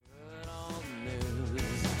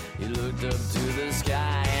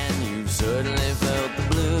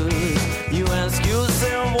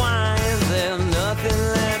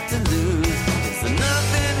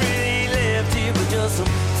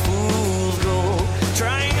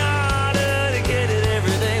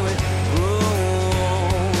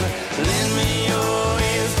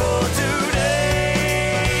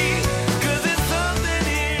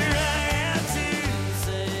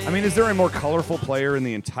is there a more colorful player in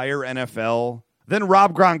the entire NFL than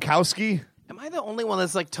Rob Gronkowski? Am I the only one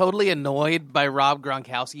that's like totally annoyed by Rob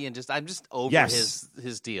Gronkowski and I'm just over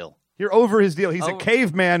his deal? You're over his deal. He's a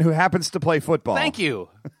caveman who happens to play football. Thank you.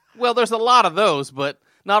 Well, there's a lot of those, but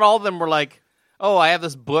not all of them were like, oh, I have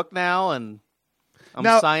this book now and I'm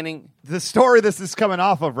signing. The story this is coming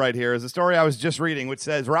off of right here is a story I was just reading, which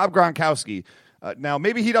says Rob Gronkowski. Now,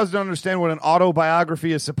 maybe he doesn't understand what an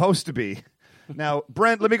autobiography is supposed to be. Now,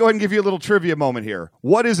 Brent, let me go ahead and give you a little trivia moment here.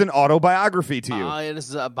 What is an autobiography to you? It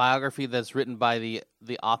is a biography that's written by the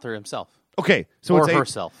author himself. Okay, so or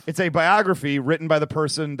herself. It's a biography written by the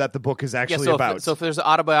person that the book is actually about. So if there's an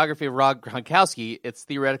autobiography of Rob Gronkowski, it's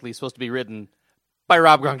theoretically supposed to be written by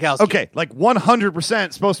Rob Gronkowski. Okay, like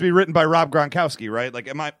 100% supposed to be written by Rob Gronkowski, right? Like,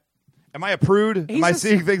 am I a prude? Am I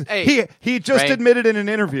seeing things? Hey, he just admitted in an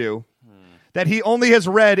interview that he only has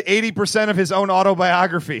read 80% of his own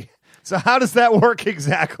autobiography. So how does that work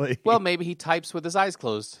exactly? Well, maybe he types with his eyes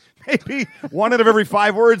closed. Maybe one out of every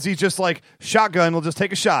 5 words, he's just like, shotgun, we'll just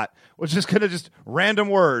take a shot. We're just going to just random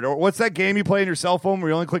word. Or what's that game you play on your cell phone where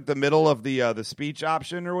you only click the middle of the speech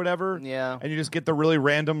option or whatever? Yeah. And you just get the really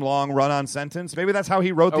random, long, run-on sentence? Maybe that's how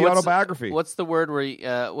he wrote the autobiography. What's the word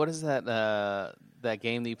where what is that that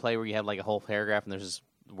game that you play where you have like a whole paragraph and there's just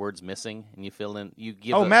words missing and you fill in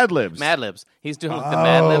Mad Libs. Mad Libs. He's doing the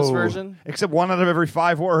Mad Libs version. Except 1 out of every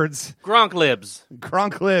 5 words. Gronk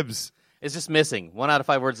Libs. It's just missing. 1 out of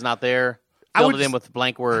 5 words not there. Filled it in with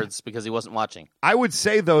blank words because he wasn't watching. I would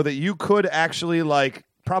say though that you could actually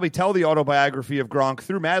probably tell the autobiography of Gronk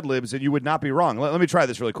through Mad Libs and you would not be wrong. Let me try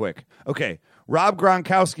this really quick. Okay. Rob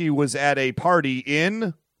Gronkowski was at a party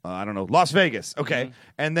in Las Vegas. Okay. Mm-hmm.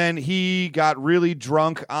 And then he got really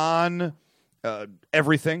drunk on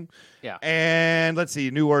everything. Yeah. And let's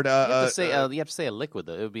see, new word. You have to say a liquid,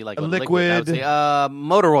 though. It would be like a liquid. I would say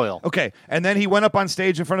motor oil. Okay. And then he went up on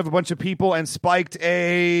stage in front of a bunch of people and spiked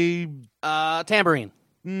a tambourine.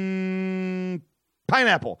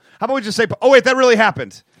 Pineapple. How about we just say, oh, wait, that really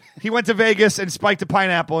happened. He went to Vegas and spiked a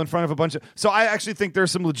pineapple in front of a bunch of. So I actually think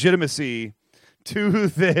there's some legitimacy to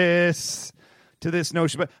this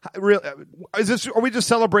notion. But are we just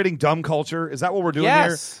celebrating dumb culture? Is that what we're doing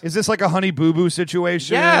here? Is this like a Honey Boo Boo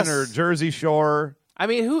situation or Jersey Shore? I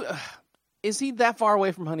mean, who is he that far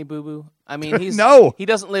away from Honey Boo Boo? I mean, no. He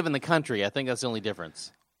doesn't live in the country. I think that's the only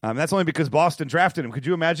difference. That's only because Boston drafted him. Could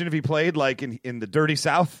you imagine if he played like in the dirty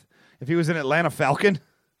South? If he was an Atlanta Falcon?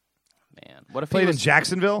 Man, what if he played in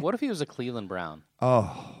Jacksonville? What if he was a Cleveland Brown?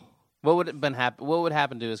 Oh. What would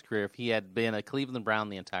happen to his career if he had been a Cleveland Brown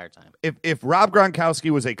the entire time? If Rob Gronkowski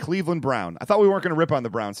was a Cleveland Brown, I thought we weren't going to rip on the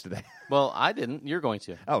Browns today. Well, I didn't. You're going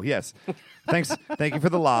to. Oh yes, thanks. Thank you for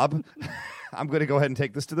the lob. I'm going to go ahead and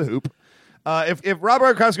take this to the hoop. If Rob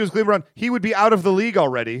Gronkowski was Cleveland Brown, he would be out of the league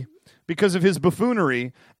already because of his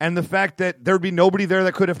buffoonery and the fact that there'd be nobody there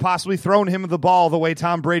that could have possibly thrown him the ball the way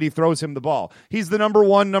Tom Brady throws him the ball. He's the number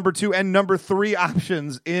 1, number 2, and number 3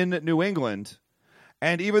 options in New England.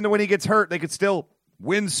 And even when he gets hurt, they could still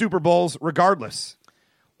win Super Bowls regardless.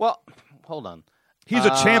 Well, hold on. He's a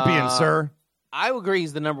champion, sir. I agree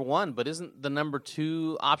he's the number 1, but isn't the number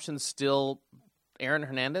 2 option still Aaron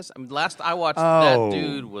Hernandez? I mean, last I watched, that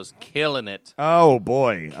dude was killing it. Oh,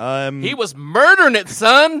 boy. He was murdering it,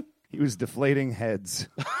 son. He was deflating heads.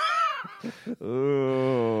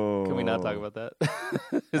 Ooh. Can we not talk about that?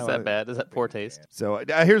 Is that bad? Is that poor taste? So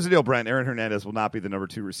here's the deal, Brent. Aaron Hernandez will not be the number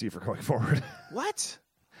 2 receiver going forward. What?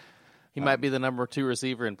 He might be the number 2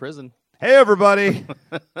 receiver in prison. Hey, everybody.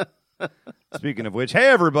 Speaking of which, hey,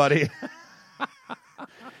 everybody.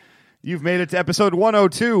 You've made it to episode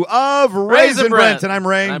 102 of Raisin Brent. And I'm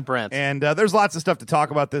Ray. And I'm Brent. And there's lots of stuff to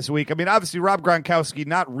talk about this week. I mean, obviously, Rob Gronkowski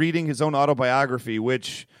not reading his own autobiography,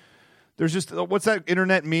 which... There's just, what's that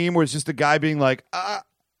internet meme where it's just a guy being like,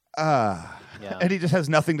 and he just has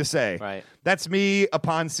nothing to say. Right. That's me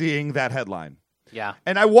upon seeing that headline. Yeah.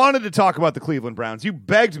 And I wanted to talk about the Cleveland Browns. You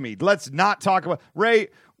begged me. Let's not talk about, Ray,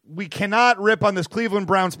 we cannot rip on this Cleveland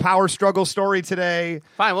Browns power struggle story today.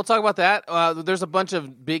 Fine, we'll talk about that. There's a bunch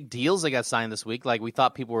of big deals that got signed this week. Like we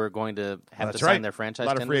thought people were going to have sign their franchise. A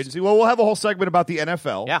lot tenders. of free agency. Well, we'll have a whole segment about the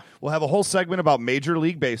NFL. Yeah. We'll have a whole segment about Major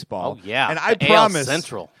League Baseball. Oh, yeah. And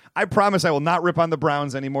I promise I will not rip on the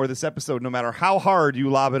Browns anymore this episode, no matter how hard you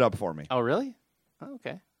lob it up for me. Oh, really? Oh,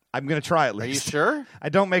 okay. I'm going to try at least. Are you sure? I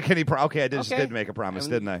don't make any Okay, I just did make a promise,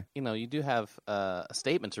 didn't I? You know, you do have a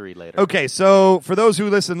statement to read later. Okay, so for those who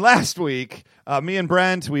listened last week, me and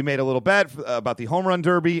Brent, we made a little bet about the Home Run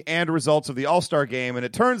Derby and results of the All-Star Game, and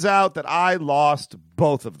it turns out that I lost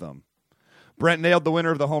both of them. Brent nailed the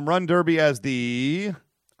winner of the Home Run Derby as the...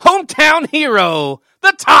 hometown hero,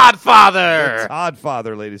 the Todd Father. The Todd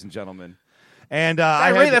Father, ladies and gentlemen. And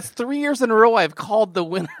that's 3 years in a row I've called the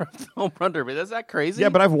winner of the home run derby. Is that crazy? Yeah,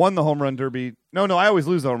 but I've won the home run derby. No, I always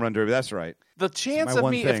lose the home run derby. That's right. The chance of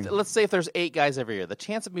me, let's say if there's 8 guys every year, the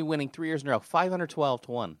chance of me winning 3 years in a row, 512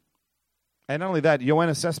 to 1. And not only that,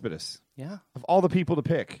 Yoenis Cespedes. Yeah. Of all the people to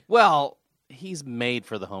pick. Well, he's made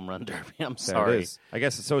for the home run derby. I'm sorry. It is. I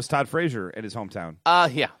guess so is Todd Frazier in his hometown.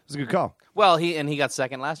 Yeah. It was a good call. Well, he got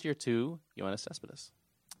second last year to Yoenis Cespedes.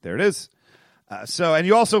 There it is. And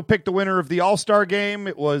you also picked the winner of the All-Star game.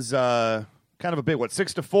 It was kind of a big,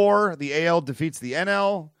 6-4. The AL defeats the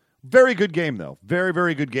NL. Very good game, though. Very,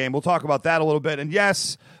 very good game. We'll talk about that a little bit. And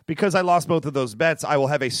yes, because I lost both of those bets, I will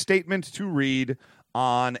have a statement to read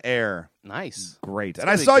on air. Nice. Great. And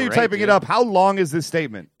I saw you typing it up. How long is this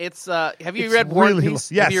statement? It's have you read War and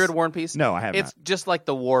Peace? Yes. Have you read War and Peace? No, I have not. It's just like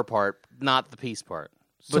the war part, not the peace part.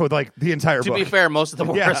 So like the entire book. To be fair, most of the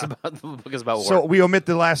book is about war. So we omit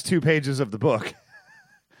the last 2 pages of the book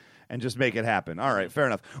and just make it happen. All right, fair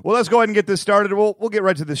enough. Well, let's go ahead and get this started. We'll get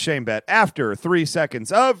right to the shame bet after 3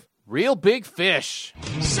 seconds of Real Big Fish.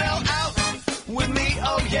 Sell out with me,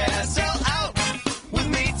 oh yeah, sell out with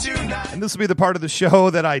me tonight. And this will be the part of the show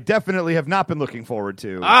that I definitely have not been looking forward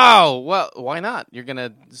to. Oh, well, why not? You're going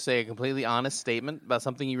to say a completely honest statement about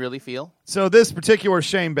something you really feel? So this particular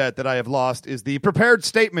shame bet that I have lost is the prepared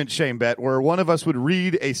statement shame bet, where one of us would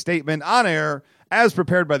read a statement on air as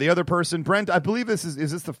prepared by the other person. Brent, I believe this is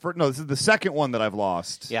this the first? No, this is the second one that I've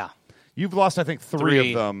lost. Yeah. You've lost, I think,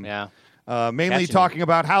 three of them. Yeah. Mainly talking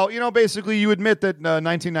about how, basically you admit that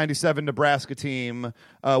 1997 Nebraska team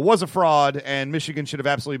was a fraud and Michigan should have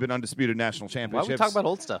absolutely been undisputed national championships. Why would we talk about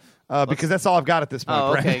old stuff? Because that's all I've got at this point,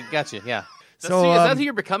 Oh, Brent. okay. Gotcha. Yeah. So, is that who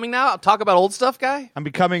you're becoming now? Talk about old stuff guy? I'm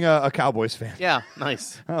becoming a Cowboys fan. Yeah.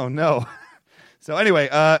 Nice. Oh, no. So anyway,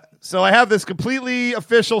 so I have this completely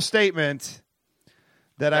official statement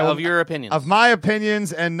that Of your opinions. Of my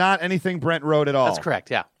opinions and not anything Brent wrote at all. That's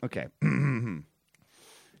correct, yeah. Okay.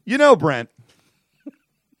 Brent,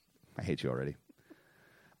 I hate you already.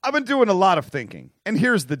 I've been doing a lot of thinking, and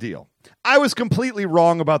here's the deal. I was completely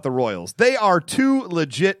wrong about the Royals. They are too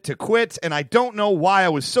legit to quit, and I don't know why I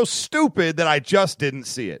was so stupid that I just didn't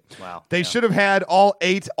see it. Wow. They should have had all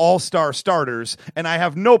 8 all-star starters, and I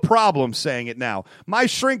have no problem saying it now. My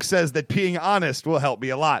shrink says that being honest will help me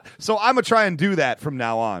a lot, so I'm going to try and do that from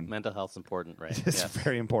now on. Mental health's important, right? It's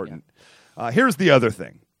very important. Yeah. Here's the other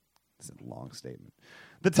thing. It's a long statement.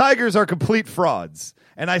 The Tigers are complete frauds,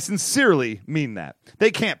 and I sincerely mean that.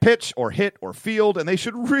 They can't pitch or hit or field, and they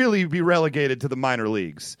should really be relegated to the minor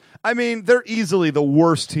leagues. I mean, they're easily the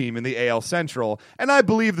worst team in the AL Central, and I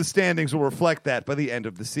believe the standings will reflect that by the end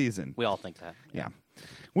of the season. We all think that. Yeah.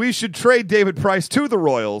 We should trade David Price to the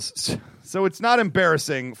Royals, so it's not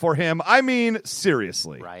embarrassing for him. I mean,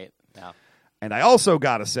 seriously. Right. Yeah. And I also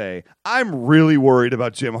got to say, I'm really worried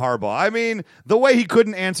about Jim Harbaugh. I mean, the way he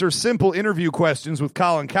couldn't answer simple interview questions with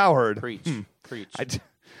Colin Cowherd. Preach. Preach.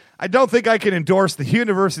 I don't think I can endorse the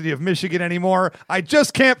University of Michigan anymore. I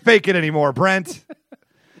just can't fake it anymore, Brent.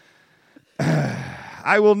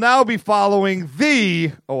 I will now be following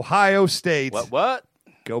the Ohio State. What?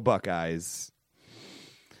 Go Buckeyes.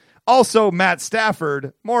 Also, Matt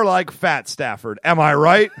Stafford, more like Fat Stafford. Am I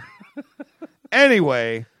right?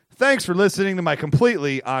 Anyway, thanks for listening to my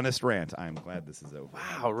completely honest rant. I'm glad this is over.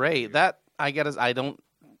 Wow, Ray, I don't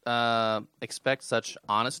expect such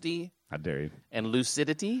honesty. How dare you? And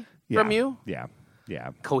lucidity from you. Yeah.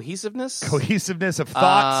 Cohesiveness of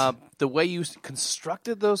thought. The way you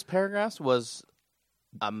constructed those paragraphs was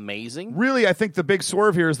amazing. Really, I think the big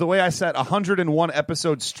swerve here is the way I set 101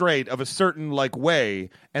 episodes straight of a certain way,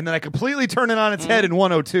 and then I completely turn it on its head in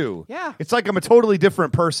 102. Yeah. It's like I'm a totally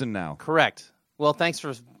different person now. Correct. Well, thanks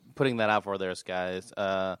for putting that out for us, guys.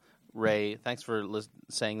 Ray, thanks for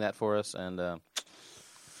saying that for us. And I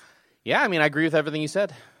mean, I agree with everything you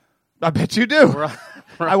said. I bet you do.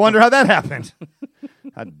 I wonder how that happened.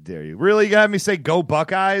 How dare you? Really? You got me say go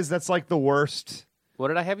Buckeyes? That's like the worst. What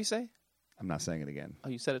did I have you say? I'm not saying it again. Oh,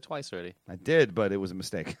 you said it twice already. I did, but it was a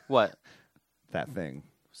mistake. What? That thing.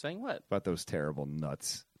 Saying what? About those terrible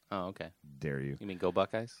nuts. Oh, okay. Dare you? You mean go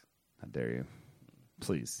Buckeyes? How dare you?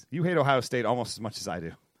 Please. You hate Ohio State almost as much as I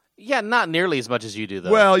do. Yeah, not nearly as much as you do,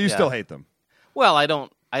 though. Well, you still hate them. Well, I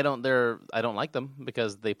don't like them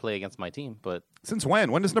because they play against my team. But since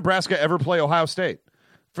when? When does Nebraska ever play Ohio State?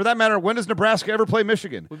 For that matter, when does Nebraska ever play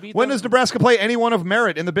Michigan? When does Nebraska play anyone of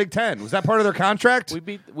merit in the Big Ten? Was that part of their contract?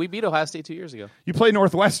 We beat Ohio State 2 years ago. You play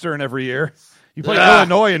Northwestern every year. You play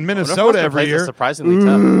Illinois and Minnesota every year. Surprisingly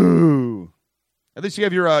tough. At least you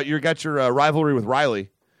have your rivalry with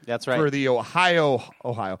Riley. That's right. For the Iowa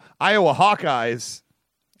Hawkeyes.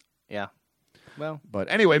 Yeah. Well, but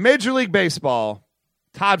anyway, Major League Baseball.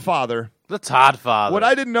 Todd Father The Todd Father. What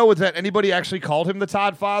I didn't know was that anybody actually called him the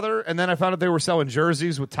Todd Father, and then I found out they were selling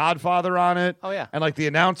jerseys with Todd Father on it. Oh, yeah. And like the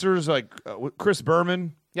announcers, like Chris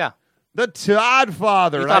Berman, Yeah. the Todd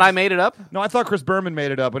Father. You And thought I made it up? No, I thought Chris Berman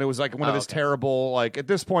made it up, and it was like one of his okay. terrible, like at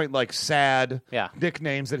this point, like sad Yeah.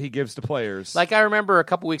 nicknames that he gives to players. Like, I remember a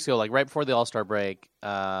couple weeks ago, like right before the All-Star break,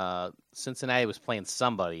 Cincinnati was playing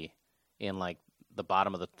somebody in like the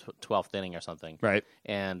bottom of the 12th inning or something. right?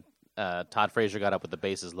 And Todd Frazier got up with the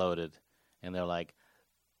bases loaded, and they're like,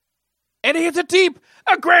 and he hits it deep,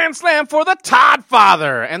 a grand slam for the Todd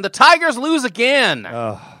Father, and the Tigers lose again.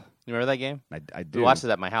 You remember that game? I do. We watched it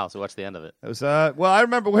at my house. We watched the end of it. It was well, I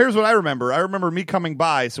remember. Well, here's what I remember. I remember me coming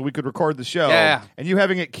by so we could record the show, Yeah. and you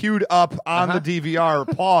having it queued up on the DVR,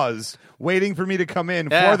 paused, waiting for me to come in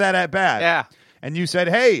Yeah. for that at bat. Yeah. And you said,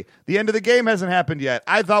 "Hey, the end of the game hasn't happened yet.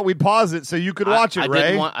 I thought we'd pause it so you could watch it, I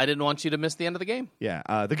Ray." didn't want you to miss the end of the game.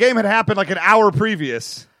 Yeah, the game had happened like an hour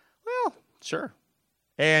previous, Well, sure.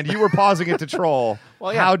 and you were pausing it to troll.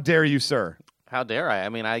 Well, yeah. How dare you, sir? How dare I? I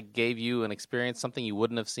mean, I gave you an experience, something you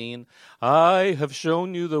wouldn't have seen. I have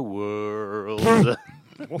shown you the world.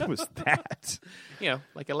 What was that?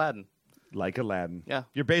 Like Aladdin. Like Aladdin. Yeah.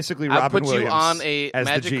 You're basically I Robin put Williams you on a as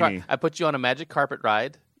the magic. genie. I put you on a magic carpet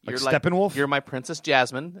ride. Like You're Steppenwolf? You're my Princess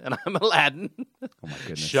Jasmine, and I'm Aladdin. Oh my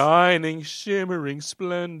goodness. Shining, shimmering,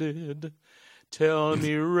 splendid. Tell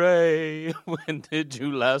me, Ray, when did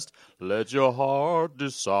you last let your heart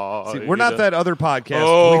decide? See, we're not that other podcast.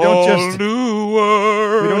 Oh, We don't just new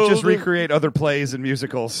world. We don't just recreate other plays and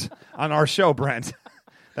musicals on our show, Brent.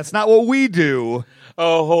 That's not what we do. A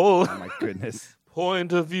whole Oh, my goodness.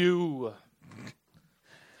 point of view.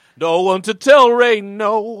 No one to tell Ray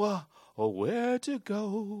no or where to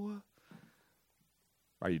go.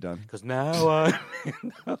 Are you done? 'Cause now I'm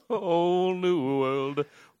in a whole new world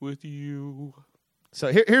with you. So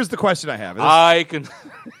here's the question I have. I can...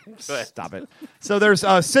 Go ahead. Stop it. So there's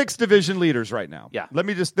 6 division leaders right now. Yeah. Let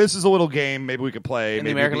me just. This is a little game. Maybe we could play. In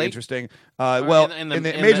the maybe American it'd be League? interesting. Well, in the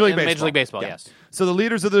Major League Baseball. Major League Baseball, Yeah. yes. So the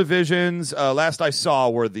leaders of the divisions, last I saw,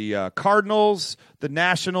 were the Cardinals, the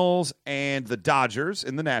Nationals, and the Dodgers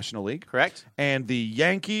in the National League. Correct? And the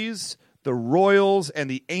Yankees, the Royals, and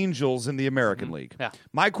the Angels in the American League. Yeah.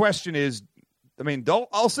 My question is, I mean,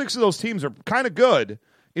 all 6 of those teams are kind of good.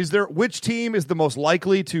 Which team is the most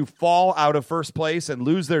likely to fall out of first place and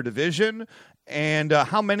lose their division? And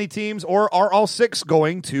how many teams, or are all 6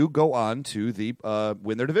 going to go on to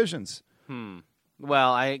win their divisions?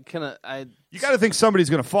 Well, You got to think somebody's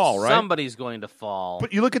going to fall, right? somebody's going to fall.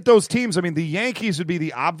 But you look at those teams. I mean, the Yankees would be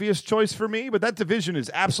the obvious choice for me, but that division is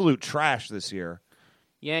absolute trash this year.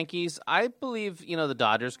 Yankees, I believe, the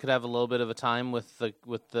Dodgers could have a little bit of a time with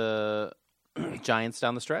the Giants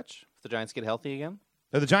down the stretch. If the Giants get healthy again.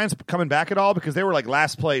 Are the Giants coming back at all? Because they were like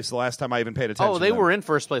last place the last time I even paid attention. Oh, to they them. were in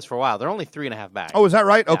first place for a while. They're only 3.5 back. Oh, is that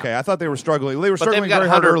right? Okay, I thought they were struggling. They were But they've struggling got very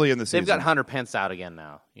hard Hunter, early in the season. They've got Hunter Pence out again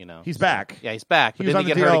now. He's back. Yeah, he's back. But He was didn't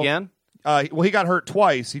he on get the hurt DL. again? Well, he got hurt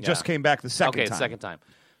twice. He Yeah. just came back the second Okay, time. second time.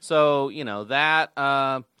 So that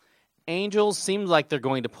Angels seems like they're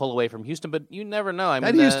going to pull away from Houston, but you never know. I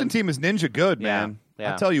mean, That Houston team is ninja good, Yeah, man.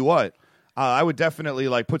 yeah. I'll tell you what. I would definitely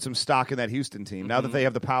put some stock in that Houston team now that they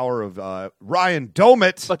have the power of Ryan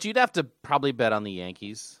Domit. But you'd have to probably bet on the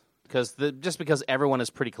Yankees just because everyone is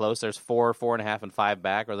pretty close. There's 4, 4.5, and 5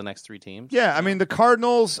 back are the next 3 teams. Yeah, I mean the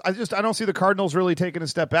Cardinals. I don't see the Cardinals really taking a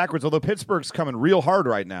step backwards. Although Pittsburgh's coming real hard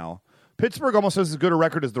right now. Pittsburgh almost has as good a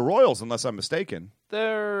record as the Royals, unless I'm mistaken.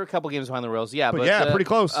 They're a couple games behind the Royals. Yeah, but yeah, pretty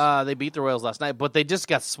close. They beat the Royals last night, but they just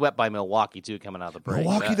got swept by Milwaukee too, coming out of the break.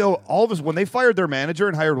 Milwaukee, though, all of us when they fired their manager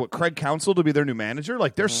and hired Craig Counsell to be their new manager,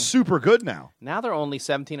 they're super good now. Now they're only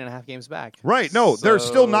 17.5 games back. Right? No, they're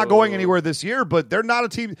still not going anywhere this year, but they're not a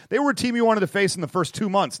team. They were a team you wanted to face in the first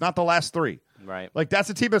 2 months, not the last 3. Right.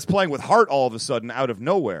 That's a team that's playing with heart all of a sudden out of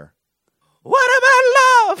nowhere. What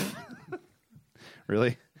about love?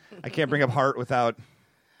 Really? I can't bring up heart without.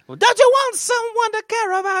 Well, don't you want someone to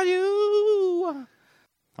care about you?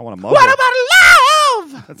 I want a mother. What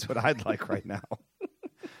about love? That's what I'd like right now.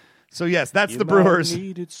 So yes, that's the Brewers.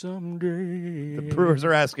 Need it someday. The Brewers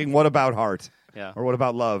are asking, "What about heart?" Yeah. Or what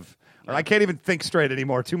about love? Or I can't even think straight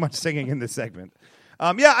anymore. Too much singing in this segment.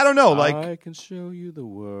 Yeah, I don't know. I can show you the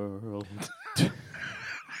world.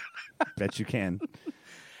 Bet you can.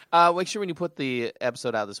 Make sure when you put the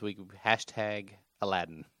episode out this week,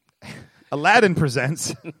 #Aladdin. Aladdin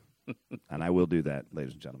presents, and I will do that,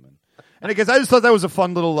 ladies and gentlemen. And I guess I just thought that was a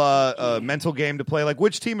fun little mental game to play.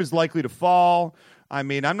 Which team is likely to fall? I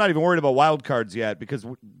mean, I'm not even worried about wild cards yet because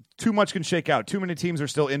too much can shake out. Too many teams are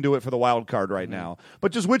still into it for the wild card right now.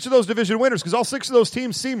 But just which of those division winners? Because all 6 of those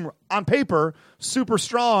teams seem, on paper, super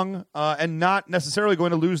strong and not necessarily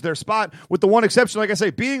going to lose their spot, with the one exception, like I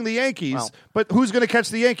say, being the Yankees. Well, but who's going to catch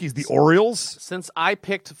the Yankees? The Orioles? Since I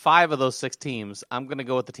picked 5 of those 6 teams, I'm going to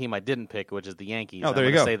go with the team I didn't pick, which is the Yankees. Oh, there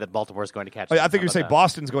I'm you gonna go. Say that Baltimore's going to catch I them. think you How say about that?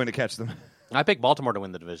 Boston's going to catch them. I picked Baltimore to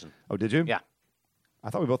win the division. Oh, did you? Yeah. I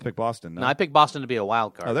thought we both picked Boston. No, I picked Boston to be a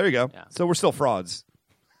wild card. Oh, there you go. Yeah. So we're still frauds.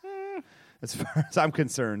 As far as I'm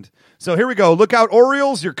concerned. So here we go. Look out,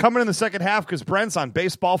 Orioles. You're coming in the second half because Brent's on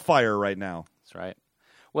baseball fire right now. That's right.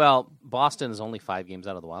 Well, Boston is only 5 games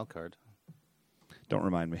out of the wild card. Don't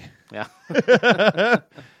remind me. Yeah.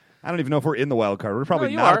 I don't even know if we're in the wild card. We're probably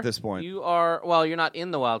No, you not are. at this point. You are. Well, you're not in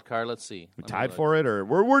the wild card. Let's see. We tied for it, or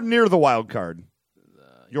we're near the wild card.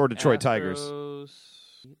 Your Detroit Tigers. Astros,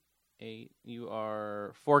 8. You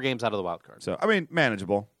are 4 games out of the wild card. So I mean,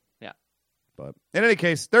 manageable. Yeah. But in any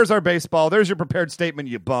case, there's our baseball. There's your prepared statement,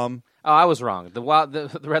 you bum. Oh, I was wrong. The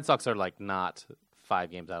Red Sox are like not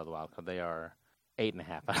 5 games out of the wild card. They are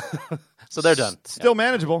 8.5. So they're done. Still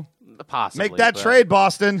manageable. Yeah. Possibly. Make that but trade,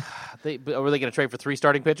 Boston. Were they going to trade for 3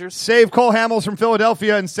 starting pitchers? Save Cole Hamels from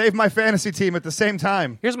Philadelphia and save my fantasy team at the same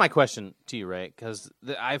time. Here's my question to you, Ray, because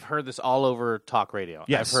I've heard this all over talk radio.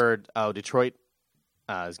 Yes. I've heard, Detroit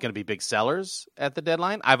is going to be big sellers at the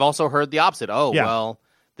deadline. I've also heard the opposite. Yeah. Well,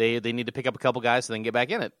 they need to pick up a couple guys so they can get back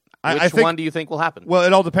in it. I Which think- one do you think will happen? Well,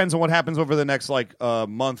 it all depends on what happens over the next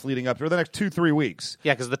month leading up to, or the next 2-3 weeks.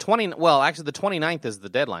 Yeah, because the 29th is the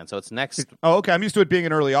deadline, so it's next. Oh, okay. I'm used to it being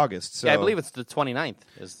in early August. So. Yeah, I believe it's the 29th.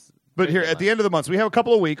 But here at the end of the month, so we have a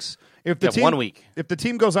couple of weeks. If the Yeah, team, 1 week. If the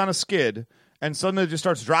team goes on a skid and suddenly just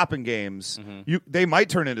starts dropping games, they might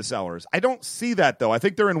turn into sellers. I don't see that though. I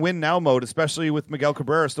think they're in win now mode, especially with Miguel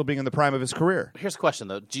Cabrera still being in the prime of his career. Here's a question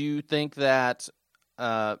though: do you think that?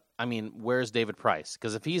 Where's David Price?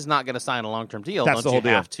 Because if he's not going to sign a long-term deal, That's the don't whole you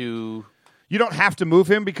deal. have to? You don't have to move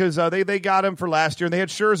him because they got him for last year, and they had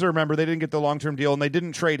Scherzer. Remember, they didn't get the long-term deal, and they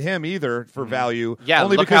didn't trade him either for value. Yeah,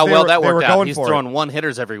 only look because how well that they were worked out. going He's for throwing it.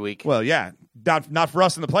 1-hitters every week. Well, yeah, not for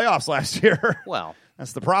us in the playoffs last year. Well,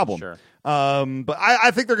 That's the problem. Sure. But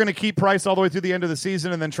I think they're going to keep Price all the way through the end of the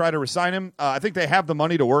season and then try to resign him. I think they have the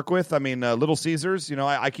money to work with. I mean, Little Caesars,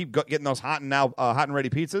 I keep getting those hot and ready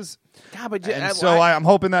pizzas. God, but And so I'm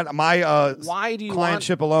hoping that my why do you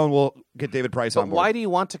clientship alone will get David Price But on board. why do you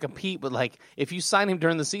want to compete with, if you sign him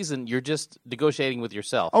during the season, you're just negotiating with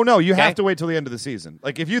yourself. Oh, no, you Okay? have to wait till the end of the season.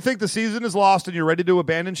 Like, if you think the season is lost and you're ready to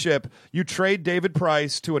abandon ship, you trade David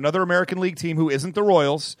Price to another American League team who isn't the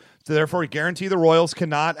Royals, so therefore guarantee the Royals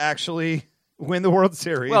cannot actually win the World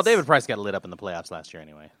Series. Well, David Price got lit up in the playoffs last year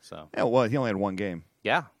anyway. So Yeah, well, he only had one game.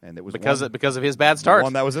 yeah, And it was because one- of his bad start.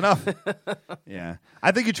 One that was enough. Yeah,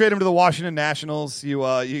 I think you trade him to the Washington Nationals. You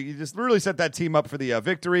just really set that team up for the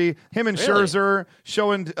victory. Him and Really? Scherzer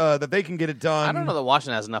showing that they can get it done. I don't know that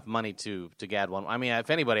Washington has enough money to get one. I mean,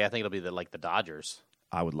 if anybody, I think it'll be the Dodgers.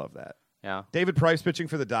 I would love that. Yeah, David Price pitching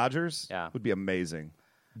for the Dodgers. Yeah. Would be amazing.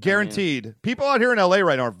 Guaranteed. People out here in LA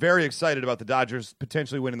right now are very excited about the Dodgers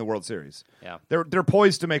potentially winning the World Series. yeah. They're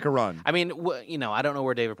poised to make a run. I mean, I don't know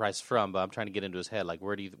where David Price is from, but I'm trying to get into his head. Like,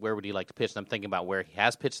 where would he like to pitch? And I'm thinking about where he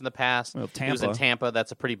has pitched in the past. Well, He was in Tampa. Tampa.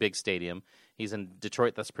 That's a pretty big stadium. He's in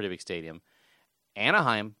Detroit. That's a pretty big stadium.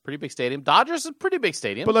 Anaheim, pretty big stadium. Dodgers is a pretty big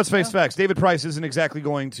stadium. But let's face facts. David Price isn't exactly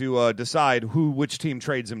going to decide which team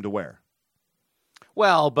trades him to where.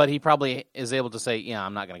 Well, but he probably is able to say, "Yeah,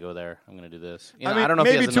 I'm not going to go there. I'm going to do this." I mean, I don't know if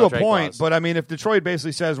he maybe has to a no-trade point, clause. but I mean, if Detroit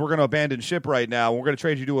basically says we're going to abandon ship right now, we're going to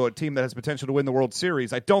trade you to a team that has potential to win the World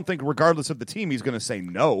Series, I don't think, regardless of the team, he's going to say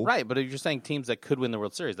no. Right, but if you're saying teams that could win the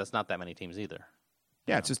World Series, that's not that many teams either.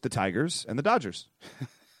 Yeah, it's just the Tigers and the Dodgers.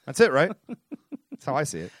 That's it, right? That's how I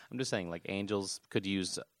see it. I'm just saying, Angels could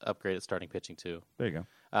use upgraded starting pitching too. There you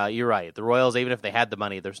go. You're right. The Royals, even if they had the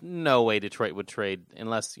money, there's no way Detroit would trade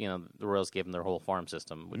unless the Royals gave them their whole farm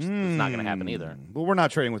system, which is not going to happen either. Well, we're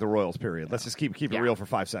not trading with the Royals, period. Let's just keep it Yeah. real for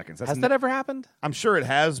 5 seconds. That's Has that ever happened? I'm sure it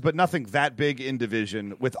has, but nothing that big in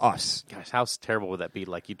division with us. Gosh, how terrible would that be?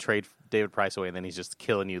 You trade David Price away, and then he's just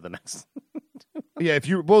killing you the next. Yeah,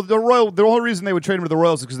 the only reason they would trade him to the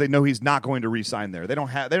Royals is because they know he's not going to re-sign there. They're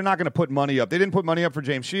not going to put money up. They didn't put money up for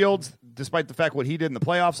James Shields, despite the fact what he did in the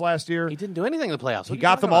playoffs last year. He didn't do anything in the playoffs. He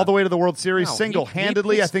got them all the way to the World Series No, he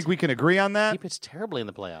single-handedly. I pitched- think we can agree on that. He pitched terribly in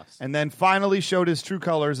the playoffs. And then finally showed his true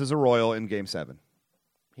colors as a Royal in Game 7.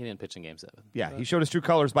 He didn't pitch in Game 7. Yeah, he showed his true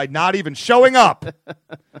colors by not even showing up.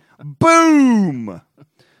 Boom!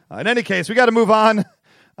 In any case, we got to move on.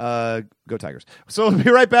 Go Tigers. So we'll be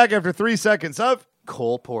right back after 3 seconds of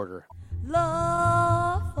Cole Porter.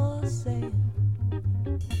 Love for sale.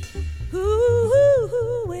 Ooh,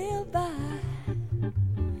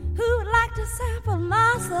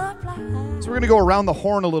 So we're going to go around the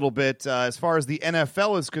horn a little bit as far as the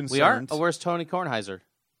NFL is concerned. We are? Oh, where's Tony Kornheiser?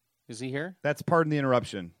 Is he here? That's pardon the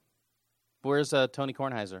interruption. Where's Tony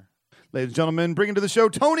Kornheiser? Ladies and gentlemen, bringing to the show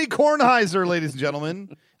Tony Kornheiser, ladies and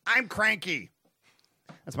gentlemen. I'm cranky.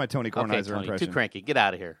 That's my Tony Kornheiser Okay, Tony, impression. too cranky. Get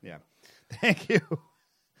out of here. Yeah. Thank you.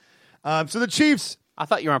 So the Chiefs. I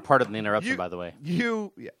thought you weren't part of the interruption, by the way. Yeah,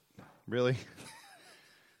 really?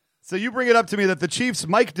 So you bring it up to me that the Chiefs,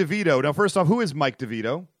 Mike DeVito. Now, first off, who is Mike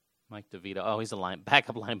DeVito? Mike DeVito. Oh, he's a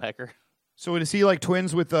backup linebacker. So is he like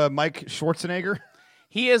twins with Mike Schwarzenegger?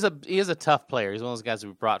 He is a tough player. He's one of those guys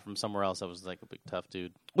we brought from somewhere else that was like a big tough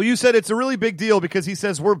dude. Well, you said it's a really big deal because he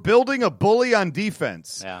says we're building a bully on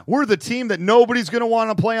defense. Yeah. We're the team that nobody's going to want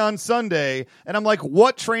to play on Sunday. And I'm like,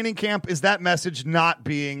 what training camp is that message not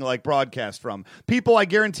being like broadcast from? People, I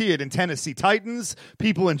guarantee it, in Tennessee Titans,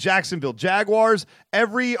 people in Jacksonville Jaguars,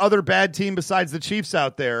 every other bad team besides the Chiefs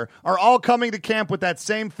out there are all coming to camp with that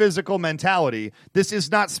same physical mentality. This is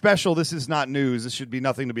not special. This is not news. This should be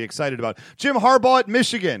nothing to be excited about. Jim Harbaugh at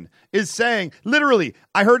Michigan is saying, literally,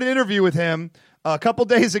 I heard an interview with him a couple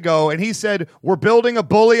days ago, and he said, we're building a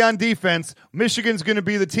bully on defense. Michigan's going to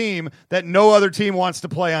be the team that no other team wants to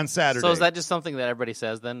play on Saturday. So is that just something that everybody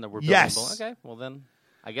says then? That we're building Yes. Okay, well then,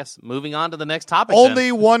 I guess moving on to the next topic. Only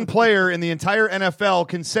then. one player in the entire NFL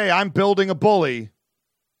can say, I'm building a bully.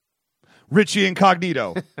 Richie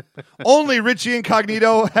Incognito. Only Richie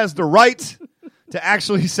Incognito has the right to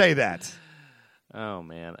actually say that. Oh,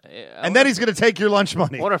 man. And then he's going to take your lunch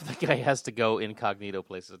money. I wonder if that guy has to go incognito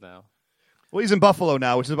places now. Well, he's in Buffalo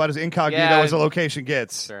now, which is about as incognito Yeah, as a location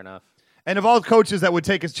gets. Fair enough. And of all coaches that would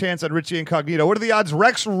take his chance on Richie Incognito, what are the odds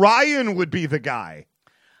Rex Ryan would be the guy?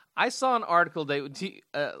 I saw an article. What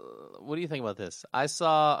do you think about this? I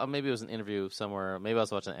saw, maybe it was an interview somewhere. Maybe I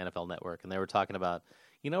was watching the NFL Network, and they were talking about,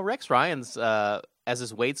 Rex Ryan's, as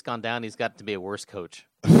his weight's gone down, he's got to be a worse coach.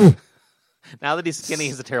 Now that he's skinny,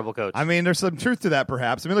 he's a terrible coach. I mean, there's some truth to that,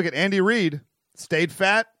 perhaps. I mean, look at Andy Reid. Stayed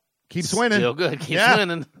fat, keeps winning. Still good, keeps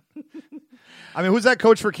winning. I mean, who's that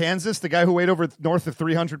coach for Kansas? The guy who weighed over north of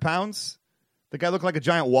 300 pounds? The guy looked like a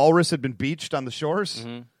giant walrus had been beached on the shores?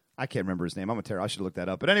 Mm-hmm. I can't remember his name. I'm a terror. I should look that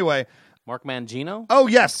up. But anyway. Mark Mangino? Oh,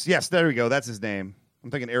 yes. There we go. That's his name. I'm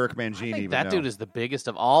thinking Eric Mangini. I think that dude is the biggest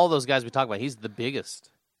of all those guys we talk about. He's the biggest.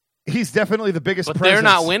 He's definitely the biggest But presence. they're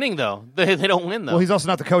not winning, though. They don't win, though. Well, he's also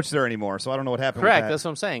not the coach there anymore, so I don't know what happened Correct. with that. That's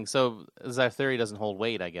what I'm saying. So that theory doesn't hold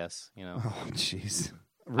weight, I guess. Oh, jeez.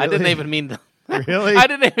 I didn't even mean that. Really? I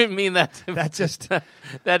didn't even mean that. That just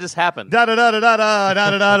that just happened. da da da da da da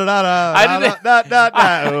da da da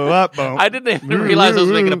da da. I didn't even realize I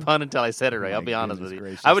was making a pun until I said it right. I'll be honest with you.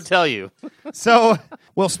 Gracious. I would tell you. So,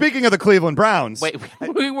 well, speaking of the Cleveland Browns, Wait,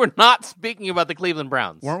 we were not speaking about the Cleveland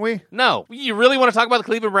Browns, weren't we? No. You really want to talk about the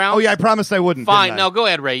Cleveland Browns? Oh yeah, I promised I wouldn't. Fine. didn't I? No, go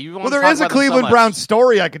ahead, Ray. You want Well, to there talk is a about them so Cleveland much. Browns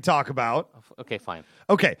story I could talk about. Okay, fine.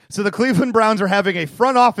 Okay, so the Cleveland Browns are having a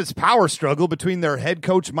front office power struggle between their head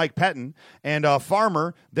coach, Mike Pettin, and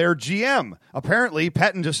Farmer, their GM. Apparently,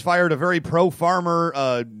 Pettin just fired a very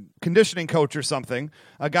pro-Farmer conditioning coach or something,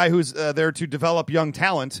 a guy who's there to develop young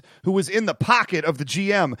talent, who was in the pocket of the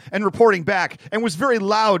GM and reporting back and was very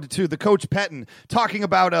loud to the coach Pettin, talking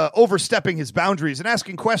about overstepping his boundaries and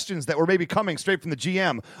asking questions that were maybe coming straight from the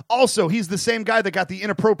GM. Also, he's the same guy that got the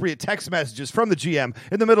inappropriate text messages from the GM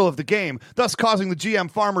in the middle of the game, thus causing the GM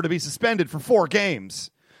Farmer to be suspended for 4 games.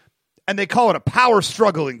 And they call it a power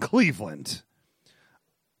struggle in Cleveland.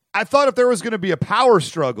 I thought if there was going to be a power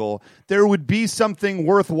struggle, there would be something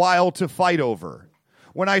worthwhile to fight over.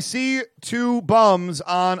 When I see 2 bums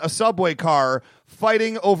on a subway car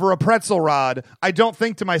fighting over a pretzel rod, I don't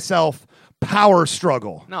think to myself, power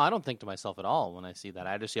struggle. No, I don't think to myself at all when I see that.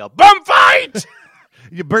 I just yell, bum fight!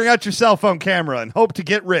 You bring out your cell phone camera and hope to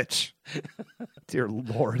get rich. Dear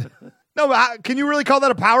Lord. No, but can you really call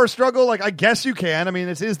that a power struggle? Like, I guess you can. I mean,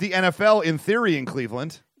 this is the NFL in theory in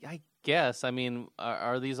Cleveland. I guess. I mean,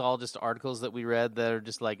 are these all just articles that we read that are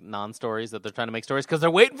just like non-stories that they're trying to make stories because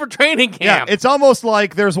they're waiting for training camp? Yeah, it's almost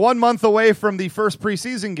like there's 1 month away from the first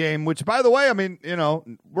preseason game, which, by the way, I mean,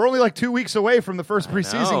 we're only like 2 weeks away from the first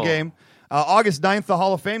preseason game. August 9th, the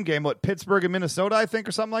Hall of Fame game, Pittsburgh and Minnesota, I think,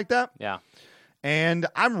 or something like that. Yeah. And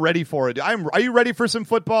I'm ready for it. Are you ready for some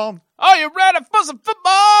football? Are you ready for some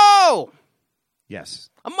football? Yes.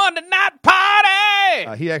 A Monday night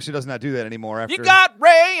party! He actually does not do that anymore. After You got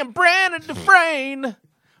Ray and Brandon Dufresne.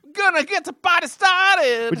 Gonna get the party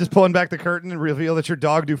started. We're just pulling back the curtain and reveal that your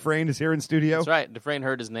dog Dufresne is here in studio. That's right. Dufresne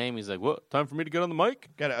heard his name. He's like, what? Time for me to get on the mic?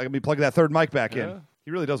 Let me plug that third mic back Yeah. in.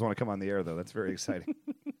 He really does want to come on the air, though. That's very exciting.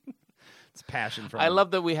 It's passion from I him.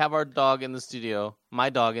 love that we have our dog in the studio, my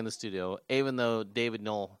dog in the studio, even though David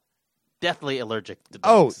Knoll deathly allergic to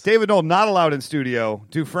Oh, dogs. David Knoll not allowed in studio.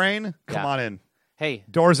 Dufresne, come Yeah. on in. Hey,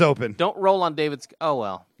 Doors open. don't roll on David's. Oh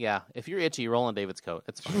well, yeah. If you're itchy, roll on David's coat.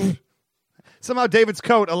 It's fine. Somehow David's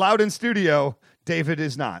coat allowed in studio. David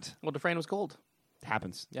is not. Well, Dufresne was cold.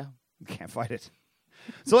 Happens. Yeah. You can't fight it.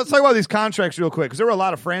 So let's talk about these contracts real quick because there were a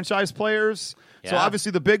lot of franchise players. So Yeah.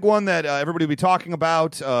 obviously the big one that everybody will be talking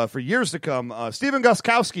about for years to come, Steven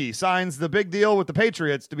Gostkowski signs the big deal with the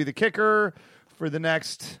Patriots to be the kicker for the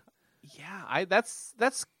next... Yeah,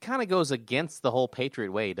 that's kind of goes against the whole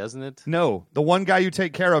Patriot way, doesn't it? No, the one guy you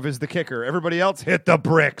take care of is the kicker. Everybody else hit the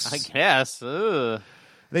bricks. I guess. Ugh.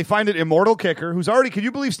 They find an immortal kicker who's already... Can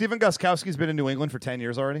you believe Steven Gostkowski's been in New England for 10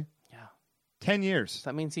 years already? Yeah. 10 years.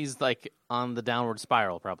 That means he's like on the downward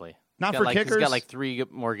spiral, probably. Not He's for got, kickers? He's got like 3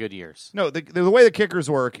 more good years. No, the way the kickers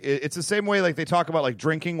work, it's the same way like they talk about like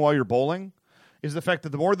drinking while you're bowling, is the fact that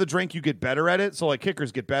the more the drink, you get better at it. So like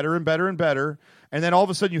kickers get better and better and better. And then all of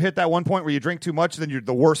a sudden you hit that one point where you drink too much, then you're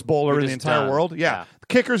the worst bowler You're in the just entire done. world. Yeah. The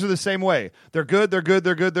kickers are the same way. They're good, they're good,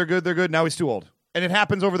 they're good, they're good, they're good. Now he's too old. And it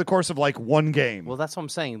happens over the course of like one game. Well, that's what I'm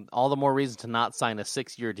saying. All the more reason to not sign a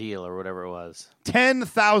 6-year deal or whatever it was.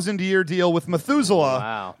 10,000-year deal with Methuselah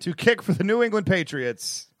Wow. to kick for the New England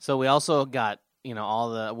Patriots. So we also got, all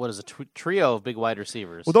the, what is a trio of big wide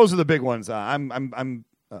receivers. Well, those are the big ones. I'm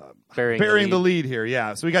burying the lead here.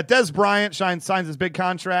 Yeah. So we got Des Bryant signs his big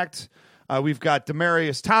contract. We've got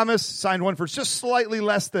Demaryius Thomas signed one for just slightly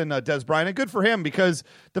less than Des Bryant. And good for him because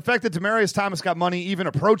the fact that Demaryius Thomas got money even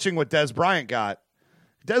approaching what Des Bryant got.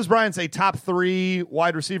 Des Bryant's a top 3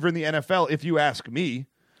 wide receiver in the NFL, if you ask me.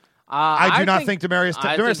 I do not think Demaryius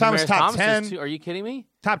Thomas top 10. Are you kidding me?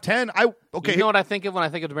 Top 10? Okay. You know what I think of when I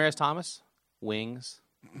think of Demaryius Thomas? Wings.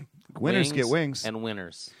 Winners get wings. And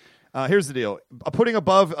winners. Here's the deal. Putting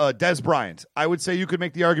above Des Bryant, I would say you could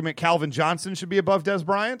make the argument Calvin Johnson should be above Des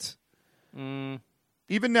Bryant.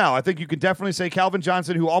 Even now, I think you could definitely say Calvin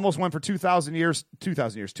Johnson, who almost went for 2,000 yards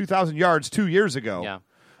 2 years ago. Yeah.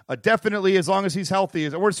 Definitely, as long as he's healthy.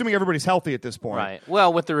 We're assuming everybody's healthy at this point. Right.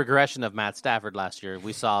 Well, with the regression of Matt Stafford last year,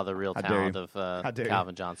 we saw the real dare talent you. How of dare you.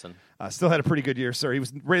 Calvin Johnson. Still had a pretty good year, sir. He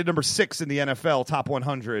was rated number 6 in the NFL, top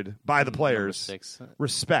 100 by the players. Number 6.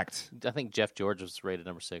 Respect. I think Jeff George was rated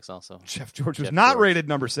number 6 also. Jeff George was Jeff not George. rated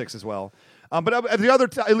number 6 as well. But the other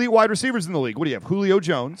elite wide receivers in the league, what do you have? Julio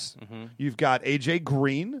Jones. You've got A.J.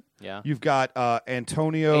 Green. Yeah. You've got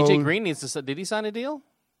Antonio. AJ Green needs to. Did he sign a deal?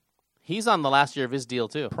 He's on the last year of his deal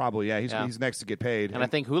too. Probably, yeah. Yeah. He's next to get paid. And I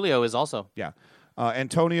think Julio is also. Yeah.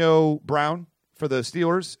 Antonio Brown for the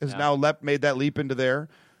Steelers has Yeah. now made that leap into there.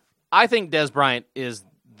 I think Des Bryant is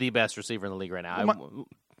the best receiver in the league right now.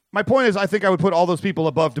 My point is, I think I would put all those people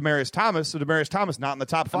above Demaryius Thomas, so Demaryius Thomas not in the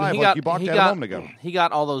top 5 you balked at a moment ago. He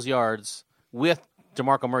got all those yards with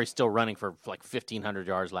DeMarco Murray still running for like 1,500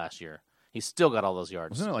 yards last year. He still got all those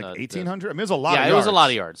yards. Wasn't it like 1,800? I mean, it was a lot of Yeah, yards. it was a lot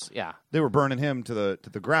of yards. Yeah, They were burning him to the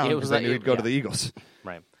ground It because was they like- knew he'd go to yeah. the Eagles.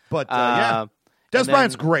 right. But, yeah. Des and then-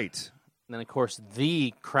 Bryant's great. And then, of course,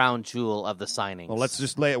 the crown jewel of the signings. Well, let's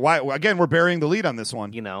just lay it. Again, we're burying the lead on this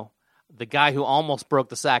one. The guy who almost broke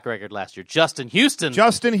the sack record last year, Justin Houston.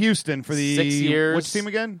 Justin Houston for the 6 years. Which team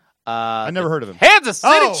again? I never heard of him. Kansas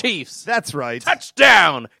City Oh, Chiefs. That's right.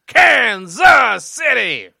 Touchdown, Kansas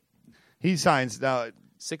City. He signs now.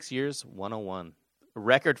 6 years, 101.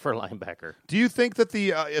 Record for linebacker. Do you think that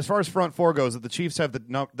as far as front four goes, that the Chiefs have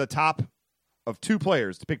the top of 2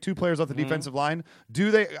 players to pick 2 players off the defensive line?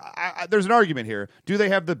 Do they? There's an argument here. Do they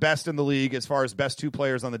have the best in the league as far as best 2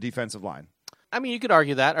 players on the defensive line? I mean, you could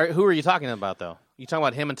argue that. Who are you talking about, though? You talking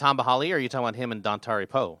about him and Tom Bahali, or are you talking about him and Dontari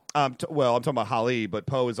Poe? Well, I'm talking about Hali, but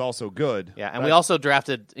Poe is also good. Yeah, and we also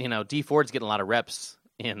drafted. D Ford's getting a lot of reps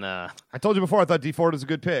in. I told you before. I thought D Ford was a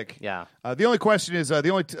good pick. Yeah. The only question is the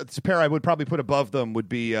only pair I would probably put above them would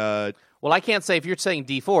be. Well, I can't say if you're saying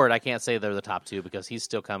D Ford, I can't say they're the top 2 because he's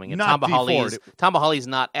still coming. And Not D. Ford. Tom Bahali's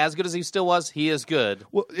not as good as he still was. He is good.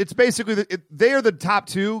 Well, it's basically they are the top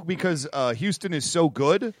 2 because Houston is so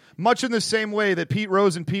good. Much in the same way that Pete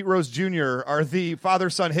Rose and Pete Rose Jr. are the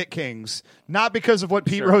father-son hit kings, not because of what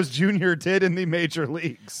Pete Rose Jr. did in the major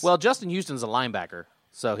leagues. Well, Justin Houston's a linebacker,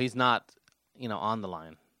 so he's not, on the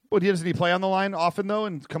line. Well, doesn't he play on the line often though,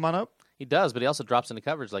 and come on up? He does, but he also drops into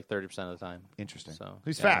coverage like 30% of the time. Interesting. So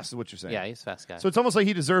He's yeah. fast, is what you're saying. Yeah, he's a fast guy. So it's almost like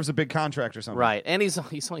he deserves a big contract or something. Right, and he's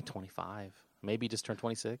only 25. Maybe he just turned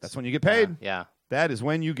 26. That's when you get paid. Yeah. That is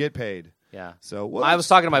when you get paid. Yeah. So well, I was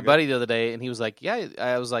talking to my buddy the other day, and he was like, "Yeah."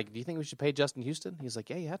 I was like, "Do you think we should pay Justin Houston?" He's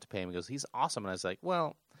like, "Yeah, you have to pay him." He goes, "He's awesome." And I was like,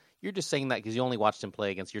 "Well, you're just saying that because you only watched him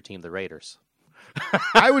play against your team, the Raiders."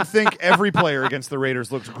 I would think every player against the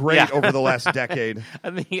Raiders looks great Yeah. over the last decade. I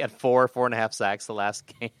think he had 4.5 sacks the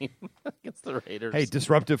last game against the Raiders. Hey,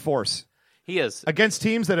 disruptive force. He is. Against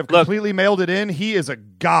teams that have Look. completely mailed it in, he is a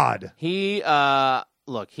god. He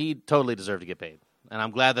he totally deserved to get paid, and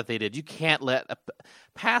I'm glad that they did. You can't let a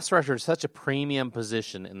pass rusher is such a premium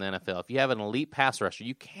position in the NFL. If you have an elite pass rusher,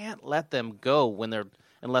 you can't let them go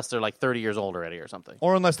unless they're like 30 years old already or something.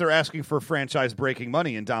 Or unless they're asking for franchise-breaking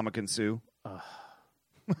money in Ndamukong Suh.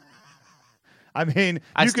 I mean,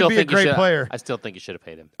 you could be a great player. I still think you should have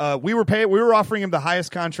paid him. We were offering him the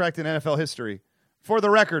highest contract in NFL history. For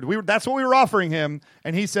the record, that's what we were offering him,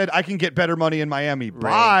 and he said, "I can get better money in Miami."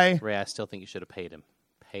 Bye. Ray, I still think you should have paid him.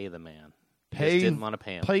 Pay the man. You Pay- just didn't want to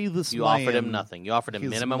pay him. pay this You offered him man nothing. You offered him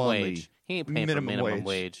his minimum money. wage. He ain't paying Minimum for minimum wage.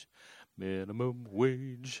 wage. Minimum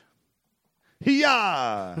wage.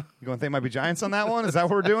 Hiya! You going to thank my Giants on that one? Is that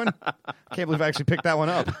what we're doing? Can't believe I actually picked that one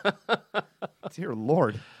up. Dear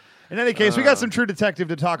Lord. In any case, we got some True Detective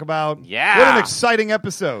to talk about. Yeah. What an exciting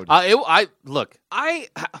episode. I'm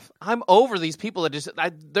over these people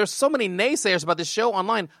that there's so many naysayers about this show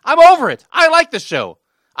online. I'm over it. I like this show.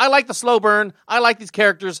 I like the slow burn. I like these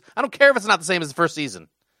characters. I don't care if it's not the same as the first season.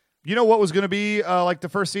 You know what was going to be like the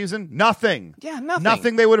first season? Nothing. Yeah, nothing.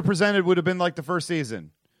 Nothing they would have presented would have been like the first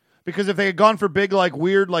season. Because if they had gone for big, like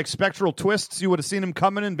weird, like spectral twists, you would have seen them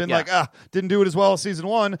coming and been like, didn't do it as well as season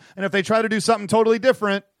one. And if they try to do something totally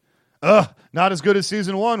different, not as good as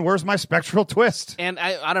season one. Where's my spectral twist? And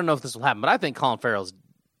I don't know if this will happen, but I think Colin Farrell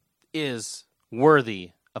is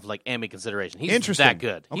worthy of like Emmy consideration. He's Interesting. that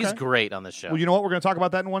good. He's Okay. great on this show. Well, you know what? We're going to talk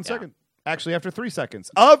about that in 1 second. Actually, after 3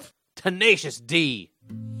 seconds of Tenacious D.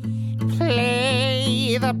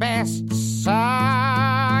 Play the best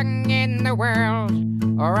song in the world,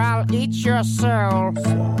 or I'll eat your soul.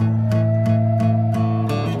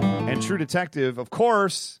 and True Detective. Of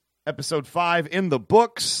course, episode 5 in the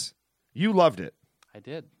books. You loved it. I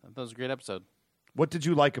did. That was a great episode. What did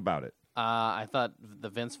you like about it? I thought the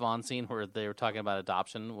Vince Vaughn scene where they were talking about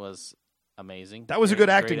adoption was amazing. That was a Great- good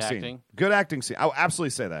acting great scene. Good acting scene. I'll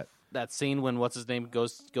absolutely say that. That scene when what's his name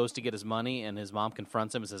goes to get his money and his mom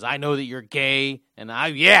confronts him and says, "I know that you're gay," and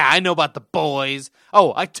I know about the boys.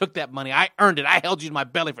 Oh, I took that money. I earned it. I held you in my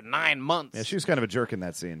belly for 9 months. Yeah, she was kind of a jerk in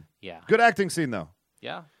that scene. Yeah. Good acting scene, though.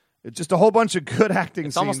 Yeah. It's just a whole bunch of good acting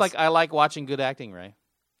It's scenes. almost like I like watching good acting, Ray.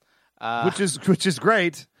 which is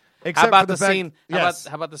great. Except How about for the fact, scene? Yes.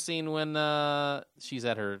 How about the scene when she's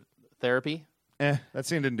at her therapy That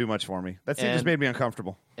scene didn't do much for me. That scene just And- made me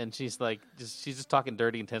uncomfortable. and she's just talking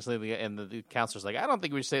dirty intentionally, and the counselor's like, "I don't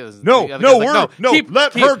think we should say this." No, The other no, guy's like, no,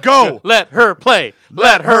 let her go. Let her play.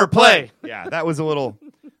 Let her play. Yeah, that was a little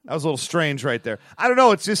strange right there. I don't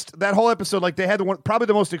know. It's just that whole episode. Like they had probably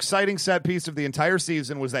the most exciting set piece of the entire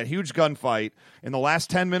season was that huge gunfight in the last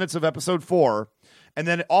 10 minutes of episode 4. And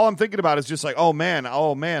then all I'm thinking about is just like, oh man,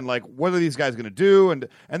 like what are these guys going to do? And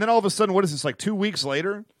then all of a sudden, what is this? Like 2 weeks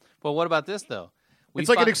later? Well, what about this though? It's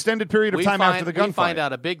like an extended period of time after the gunfight. We find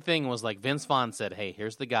out a big thing was like Vince Vaughn said, "Hey,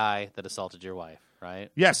 here's the guy that assaulted your wife."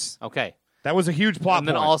 Right? Yes, Okay. that was a huge plot And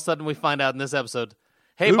then point. all of a sudden we find out in this episode,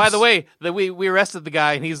 "Hey, by Oops. the way, that we arrested the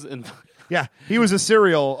guy and he's in." Yeah, he was a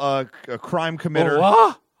serial a crime committer.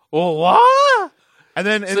 What? Oh, what? And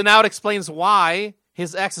then So now it explains why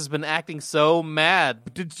his ex has been acting so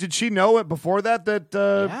mad. did she know it before that?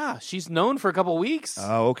 Yeah, she's known for a couple weeks.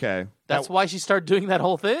 Oh, okay. That's why she started doing that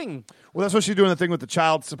whole thing. Well, that's what she's doing, the thing with the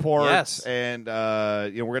child support. Yes. And,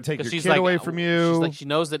 we're going to take your She's kid like, away from you. She's like, she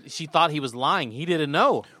knows that she thought he was lying. He didn't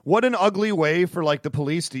know. What an ugly way for, like, the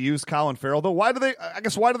police to use Colin Farrell, though. Why do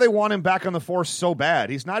they want him back on the force so bad?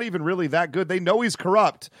 He's not even really that good. They know he's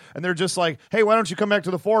corrupt. And they're just like, hey, why don't you come back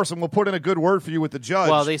to the force and we'll put in a good word for you with the judge.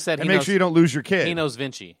 Well, they said and he make knows- sure you don't lose your kid. He knows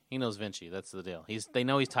Vinci. That's the deal. They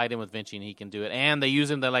know he's tied in with Vinci and he can do it. And they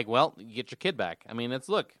use him. They're like, well, you get your kid back. I mean,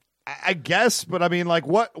 look. I guess, but I mean, like,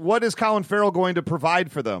 what is Colin Farrell going to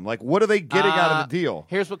provide for them? Like, what are they getting out of the deal?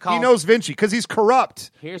 Here's what he knows Vinci because he's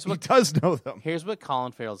corrupt. He does know them. Here's what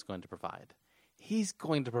Colin Farrell's going to provide. He's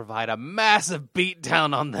going to provide a massive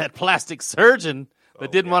beatdown on that plastic surgeon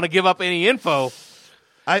that didn't want to give up any info.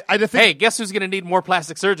 I just think, Hey, guess who's going to need more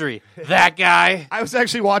plastic surgery? That guy. I was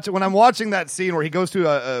actually when I'm watching that scene where he goes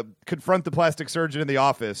to confront the plastic surgeon in the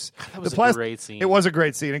office. That was the a great scene. It was a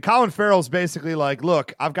great scene. And Colin Farrell's basically like,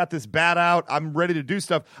 look, I've got this bat out. I'm ready to do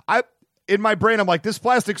stuff. In my brain, I'm like, this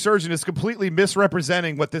plastic surgeon is completely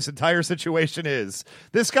misrepresenting what this entire situation is.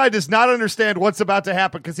 This guy does not understand what's about to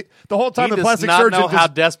happen because the whole time He the does plastic not surgeon know how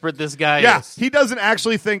desperate this guy is. he doesn't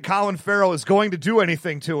actually think Colin Farrell is going to do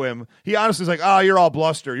anything to him. He honestly is like, oh, you're all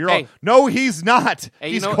bluster. No, he's not.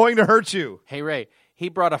 Hey, He's going to hurt you. Hey, Ray, he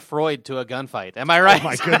brought a Freud to a gunfight. Am I right? Oh,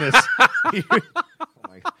 my goodness.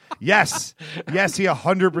 Yes, he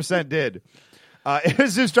 100% did.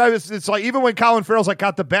 It's just driving. It's like even when Colin Farrell's like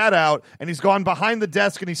got the bat out and he's gone behind the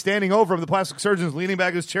desk and he's standing over him, the plastic surgeon's leaning back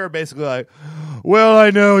in his chair, basically like, "Well, I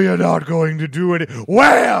know you're not going to do it."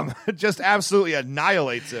 Wham! Just absolutely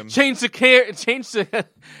annihilates him. Change the care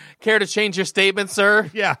to change your statement, sir.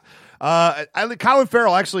 Yeah. Colin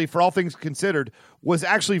Farrell, actually, for all things considered, was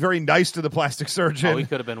actually very nice to the plastic surgeon. Oh, he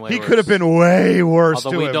could have been way He worse. could have been way worse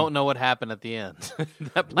Although to we him. don't know what happened at the end.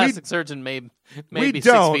 That plastic surgeon may We be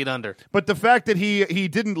don't. 6 feet under. But the fact that he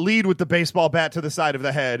didn't lead with the baseball bat to the side of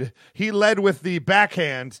the head, he led with the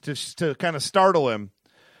backhand to kind of startle him.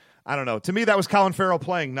 I don't know. To me, that was Colin Farrell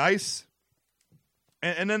playing nice.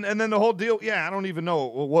 And then the whole deal, yeah, I don't even know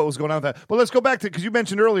what was going on with that. But let's go back to, because you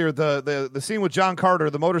mentioned earlier the scene with John Carter,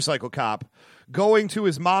 the motorcycle cop, going to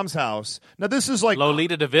his mom's house. Now, this is like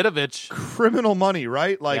Lolita Davidovich. criminal money,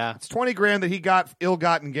 right? Like, Yeah. it's $20,000 that he got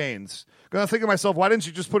ill-gotten gains. Because I think to myself, why didn't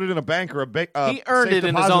you just put it in a bank or He earned safe it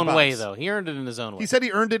in his deposit own box? way, though. He earned it in his own way. He said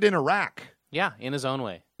he earned it in Iraq. Yeah, in his own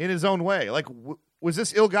way. In his own way. Like, was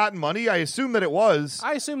this ill-gotten money? I assume that it was.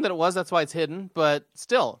 I assume that it was. That's why it's hidden. But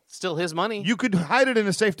still his money. You could hide it in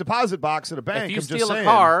a safe deposit box at a bank. If you I'm just steal a saying.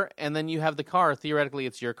 car and then you have the car, theoretically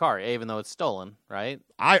it's your car, even though it's stolen, right?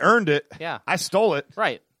 I earned it. Yeah. I stole it.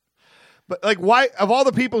 Right. But, like, why, of all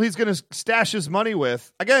the people he's going to stash his money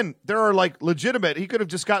with, again, there are, like, legitimate, he could have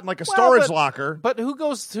just gotten, like, a storage locker. But who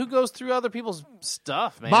goes through other people's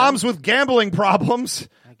stuff, man? Moms with gambling problems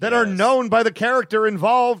that are guess. known by the character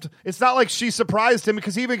involved. It's not like she surprised him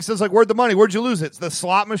because he even says, like, where'd the money? Where'd you lose it? It's the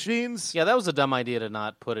slot machines? Yeah, that was a dumb idea to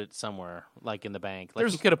not put it somewhere, like in the bank. Like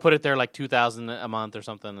There's- you could have put it there like $2,000 a month or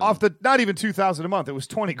something. and- Off the, not even $2,000 a month. It was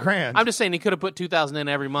 $20,000. I'm just saying he could have put $2,000 in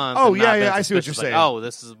every month. Oh, and not yeah, been yeah, I see what you're suspicious, like, saying. oh,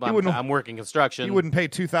 this is wouldn't- I'm working construction. You wouldn't pay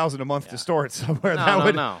 $2,000 a month to store it somewhere.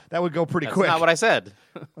 No, That would go pretty That's quick. not what I said.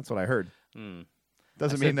 That's what I heard. Hmm.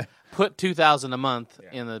 Doesn't mean that. Put $2,000 a month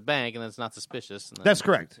in the bank, and it's not suspicious. And then- That's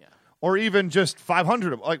correct. Yeah. Or even just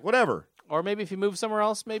 500, like whatever. Or maybe if you move somewhere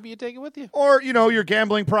else, maybe you take it with you. Or, you know, your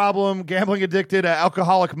gambling problem, gambling addicted,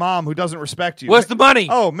 alcoholic mom who doesn't respect you. Where's the money?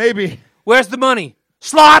 Oh, maybe. Where's the money?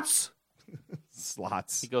 Slots.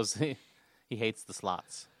 Slots. He goes. He hates the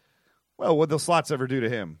slots. Well, what will the slots ever do to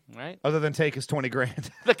him? Right. Other than take his $20,000.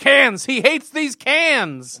 The cans. He hates these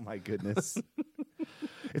cans. My goodness.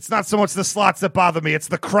 It's not so much the slots that bother me. It's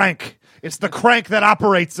the crank. It's the crank that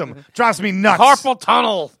operates them. Drives me nuts. Carpal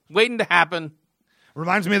tunnel waiting to happen.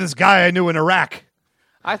 Reminds me of this guy I knew in Iraq.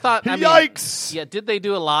 I thought. I mean, Yikes. yeah. Did they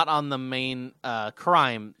do a lot on the main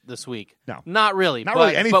crime this week? No. Not really. Not but,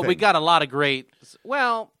 really anything. But we got a lot of great.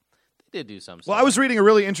 Well, they did do some stuff. Well, I was reading a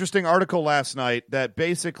really interesting article last night that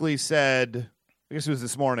basically said, I guess it was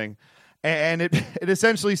this morning, and it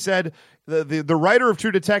essentially said the writer of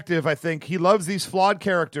True Detective, I think, he loves these flawed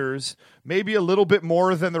characters maybe a little bit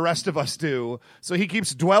more than the rest of us do. So he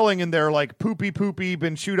keeps dwelling in their like poopy,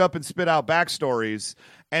 been chewed up and spit out backstories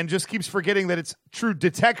and just keeps forgetting that it's True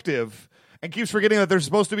Detective and keeps forgetting that there's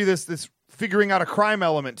supposed to be this figuring out a crime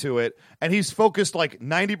element to it, and he's focused like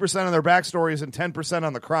 90% on their backstories and 10%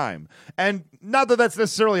 on the crime. And not that that's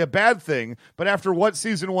necessarily a bad thing, but after what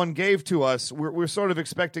season 1 gave to us, we're sort of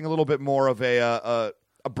expecting a little bit more of a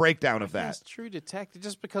breakdown of that. Yes, True Detective.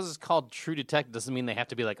 Just because it's called True Detective doesn't mean they have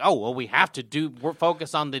to be like, oh, well, we have to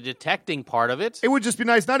focus on the detecting part of it. It would just be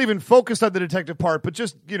nice, not even focused on the detective part, but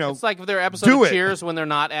just, you know, It's like if they're episode do of it. Cheers when they're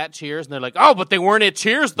not at Cheers, and they're like, oh, but they weren't at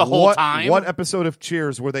Cheers the whole time. What episode of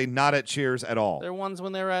Cheers were they not at Cheers at all? There are ones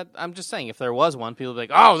when they're at. I'm just saying, if there was one, people would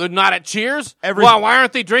be like, "Oh, they're not at Cheers. Every- Well, why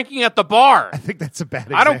aren't they drinking at the bar? I think that's a bad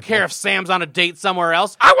example. I don't care if Sam's on a date somewhere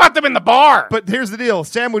else. I want them in the bar." But here's the deal.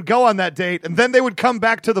 Sam would go on that date, and then they would come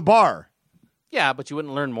back to the bar. yeah, but you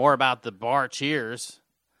wouldn't learn more about the bar Cheers.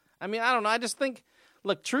 I mean, I don't know. I just think,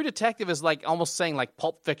 look, True Detective is like almost saying like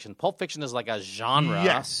Pulp Fiction. Pulp Fiction is like a genre.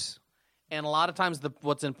 Yes. And a lot of times,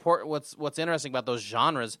 what's interesting about those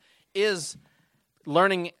genres is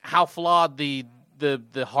learning how flawed the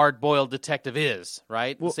hard-boiled detective is,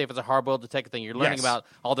 right? Say if it's a hard-boiled detective thing, you're learning Yes. about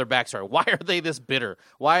all their backstory. Why are they this bitter?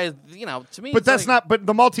 Why is, to me, But it's that's like, not. But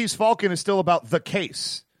the Maltese Falcon is still about the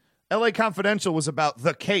case. L.A. Confidential was about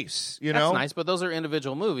the case. You that's know, nice, but those are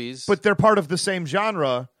individual movies. but they're part of the same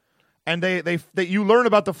genre, and they you learn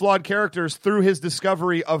about the flawed characters through his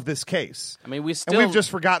discovery of this case. I mean, we And still we've just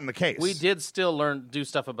forgotten the case. we did still do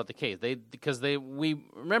stuff about the case.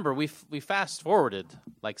 We fast forwarded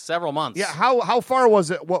like several months. Yeah. How far was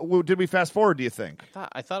it? What did we fast forward? Do you think?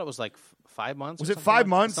 I thought it was like 5 months. Was or it something 5 like-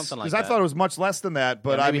 months? Something like Because that. I thought it was much less than that.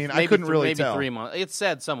 But Yeah, I maybe- mean, I maybe couldn't really maybe tell. 3 months. It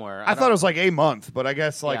said somewhere. I thought it was like a month, but I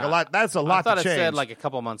guess like Yeah. a lot. That's a lot I thought to it change. said like a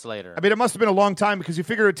couple months later. I mean, it must have been a long time because you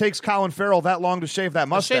figure it takes Colin Farrell that long to shave that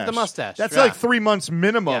mustache. shave the mustache, That's yeah. like 3 months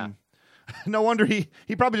minimum. Yeah. No wonder he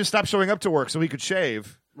probably just stopped showing up to work so he could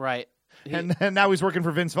shave. Right. And now he's working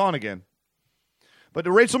for Vince Vaughn again. But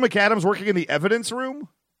Rachel McAdams working in the evidence room?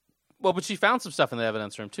 Well, but she found some stuff in the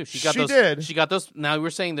evidence room, too. She She did. She got those. Now, we're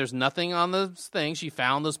saying there's nothing on the thing. She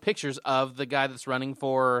found those pictures of the guy that's running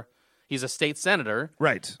for, he's a state senator.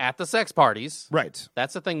 Right. At the sex parties. Right.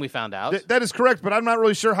 That's the thing we found out. That is correct, but I'm not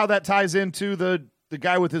really sure how that ties into the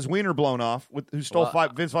guy with his wiener blown off who stole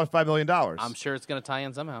Vince Vaughn's $5 million. I'm sure it's going to tie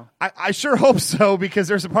in somehow. I sure hope so, because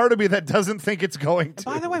there's a part of me that doesn't think it's going to.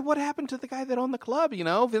 By the way, what happened to the guy that owned the club? You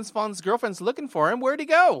know, Vince Vaughn's girlfriend's looking for him. Where'd he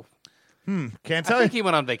go? Can't I tell think you. he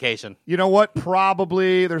went on vacation. You know what?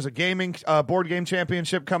 Probably there's a gaming board game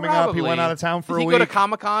championship coming up. He went out of town for Did a he week. go to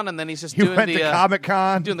Comic-Con and then he's just He doing went the to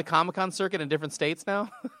Comic-Con. doing the Comic-Con circuit in different states now?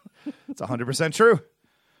 It's 100% true.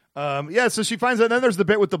 So she finds out. And then there's the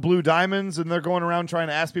bit with the blue diamonds, and they're going around trying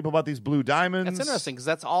to ask people about these blue diamonds. That's interesting because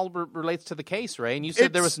that's all relates to the case, Ray. And you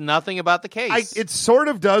said there It's- was nothing about the case. It sort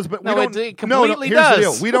of does, but No, we don't. it completely here's the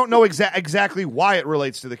does. deal. We don't know exactly why it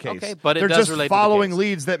relates to the case. Okay, but it they're does just relate to the following case.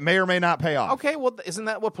 leads that may or may not pay off. Okay, well, isn't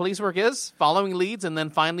that what police work is? Following leads, and then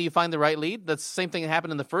finally you find the right lead? That's the same thing that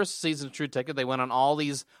happened in the first season of True Detective. They went on all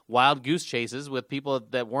these wild goose chases with people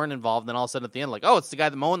that weren't involved, and then all of a sudden at the end, like, oh, it's the guy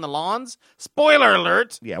that mowing the lawns? Spoiler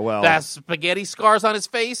alert! Yeah, well, That's spaghetti scars on his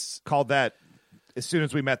face. called that as soon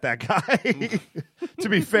as we met that guy. To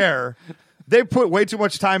be fair, they put way too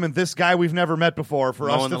much time in this guy we've never met before for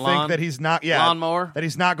us Mowing to the think lawn? that he's not. Lawnmower? That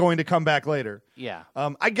he's not going to come back later. Yeah.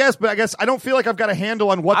 I guess I don't feel like I've got a handle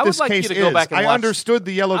on what I would this like you case to go is. back and I watch- understood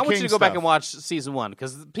the Yellow I King want you to go stuff. back and watch season 1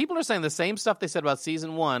 because people are saying the same stuff they said about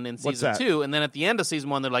season 1 in What's season that? 2, and then at the end of season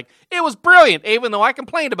 1, they're like, "It was brilliant," even though I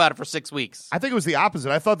complained about it for 6 weeks. I think it was the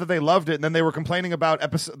opposite. I thought that they loved it, and then they were complaining about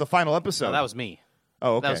the final episode. No, that was me.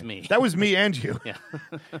 Oh, okay. That was me. That was me and you. Yeah.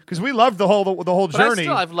 Because we loved the whole journey.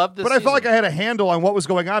 I've loved this But I felt season. like I had a handle on what was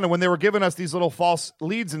going on, and when they were giving us these little false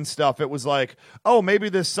leads and stuff, it was like, oh, maybe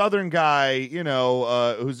this Southern guy,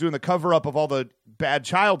 who's doing the cover up of all the bad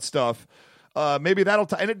child stuff. Maybe that'll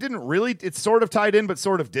and it didn't really. It sort of tied in, but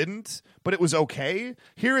sort of didn't. But it was okay.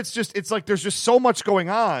 Here, it's like there's just so much going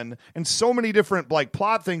on and so many different like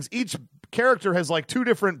plot things. Each character has like 2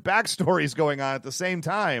 different backstories going on at the same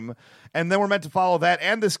time, and then we're meant to follow that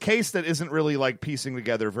and this case that isn't really like piecing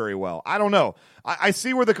together very well. I don't know. I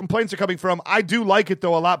see where the complaints are coming from. I do like it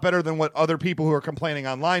though a lot better than what other people who are complaining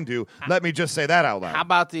online do. Let me just say that out loud.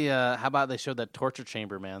 How about they showed that torture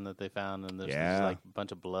chamber, man, that they found, and there's Yeah. like a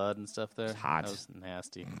bunch of blood and stuff there. hot. That was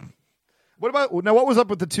nasty. What was up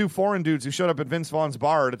with the 2 foreign dudes who showed up at Vince Vaughn's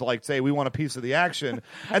bar to like say we want a piece of the action?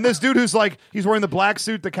 And this dude who's like he's wearing the black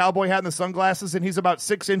suit, the cowboy hat, and the sunglasses, and he's about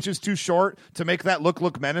 6 inches too short to make that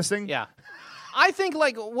look menacing. Yeah. I think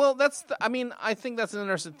I think that's an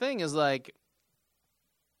interesting thing is like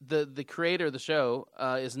the creator of the show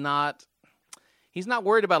is not he's not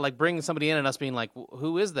worried about like bringing somebody in and us being like,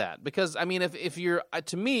 who is that? Because I mean, if you're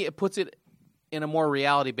to me, it puts it in a more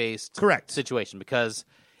reality based Correct. situation because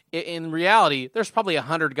in reality, there's probably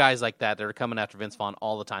 100 guys like that are coming after Vince Vaughn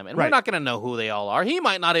all the time, and we're Right. not going to know who they all are. He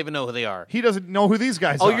might not even know who they are. He doesn't know who these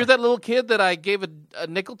guys Oh, are. you're that little kid that I gave a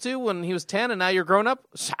nickel to when he was 10, and now you're grown up?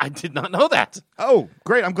 I did not know that. Oh,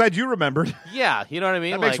 great. I'm glad you remembered. Yeah, you know what I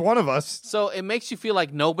mean? That makes one of us. So it makes you feel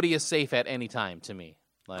like nobody is safe at any time to me.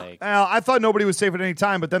 Like, Well, I thought nobody was safe at any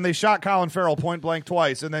time, but then they shot Colin Farrell point blank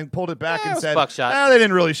twice and then pulled it back it and was said, buckshot. they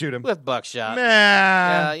didn't really shoot him. with buckshot. Nah.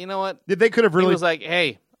 Yeah, you know what? They could have He really was like,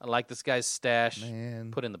 hey, I like this guy's stash. Man.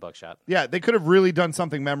 Put in the buckshot. Yeah, they could have really done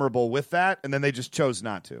something memorable with that, and then they just chose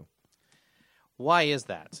not to. Why is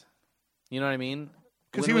that? You know what I mean?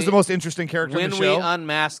 Because When he was we- the most interesting character in When the we show.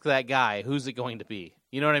 unmask that guy, who's it going to be?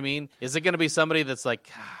 You know what I mean? Is it going to be somebody that's like,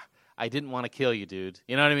 I didn't want to kill you, dude?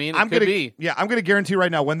 You know what I mean? It could be. Yeah, I'm gonna guarantee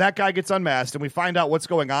right now, when that guy gets unmasked and we find out what's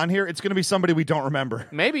going on here, it's gonna be somebody we don't remember.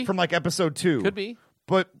 Maybe. From like episode 2. Could be.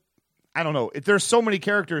 But I don't know. There's so many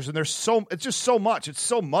characters and it's just so much. It's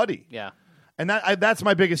so muddy. Yeah. And that's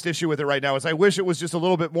my biggest issue with it right now is I wish it was just a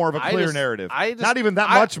little bit more of a clear narrative. Not even that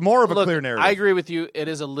much more of a clear narrative. I agree with you. It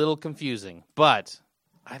is a little confusing, but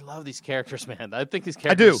I love these characters, man. I think these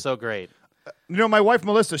characters are so great. You know, my wife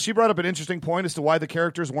Melissa, she brought up an interesting point as to why the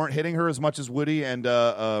characters weren't hitting her as much as Woody and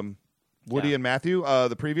and Matthew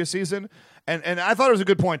the previous season, and I thought it was a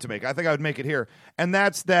good point to make. I think I would make it here, and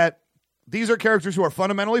that's that these are characters who are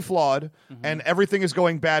fundamentally flawed, and everything is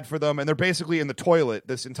going bad for them, and they're basically in the toilet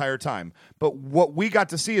this entire time. But what we got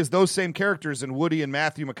to see is those same characters in Woody and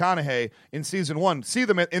Matthew McConaughey in season 1. See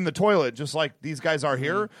them in the toilet just like these guys are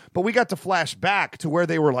here, but we got to flash back to where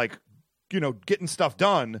they were like, getting stuff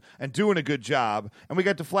done and doing a good job. And we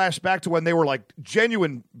got to flash back to when they were like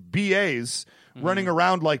genuine BAs running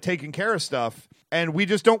around like taking care of stuff. And we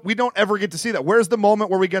don't ever get to see that. Where's the moment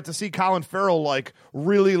where we get to see Colin Farrell like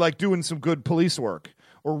really like doing some good police work,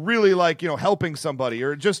 or really like helping somebody,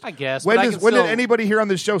 or just I guess, when but I did can still- anybody here on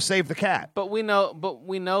this show save the cat? But we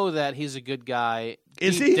know that he's a good guy.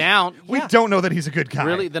 Is Deep he? down? We Yeah. don't know that he's a good guy.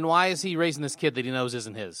 Really? Then why is he raising this kid that he knows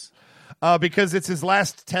isn't his? Because it's his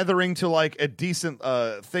last tethering to like a decent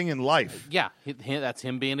thing in life. Yeah, that's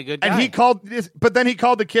him being a good guy. And he called this, but then he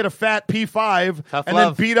called the kid a fat P5 Tough and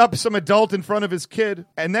love. then beat up some adult in front of his kid.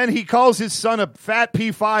 And then he calls his son a fat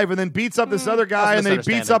P5 and then beats up this other guy and then he beats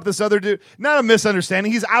misunderstanding. up this other dude. Not a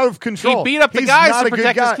misunderstanding. He's out of control. He beat up the He's guys not to a good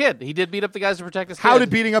protect his guy. kid. He did beat up the guys to protect his kid. How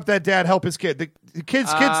did beating up that dad help his kid? The kid's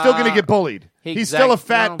still going to get bullied. He's still a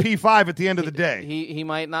fat no. P5 at the end of the day. He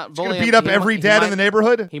might not He's bully going to him. beat up He every might- dad he in the might-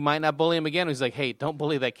 neighborhood. He might not bully him again. He's like, hey, don't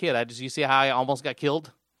bully that kid. You see how I almost got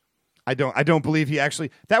killed? I don't believe he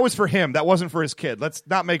actually. That was for him. That wasn't for his kid. Let's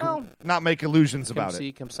not make illusions about Come it.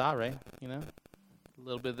 see, come saw, Ray. A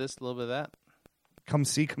little bit of this, a little bit of that. Come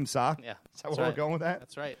see, come saw. Yeah, Is that where we're going with that?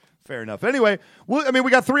 That's right. Fair enough. Anyway,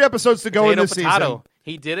 we got 3 episodes to go in Potato, this potato. season.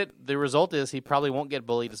 He did it. The result is he probably won't get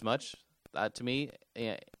bullied as much. To me,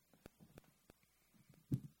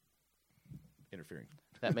 Interfering.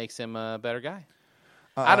 that makes him a better guy.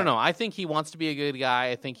 I don't know. I think he wants to be a good guy.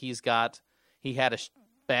 I think he had a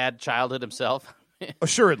bad childhood himself,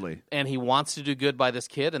 Assuredly. and he wants to do good by this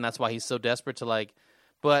kid, and that's why he's so desperate to like.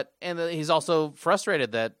 And he's also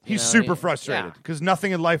frustrated that He's super frustrated because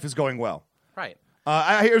nothing in life is going well. Right.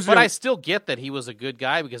 But I still get that he was a good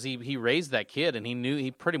guy because he raised that kid, and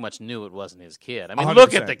he pretty much knew it wasn't his kid. I mean, 100%.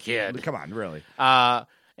 look at the kid. Come on, really.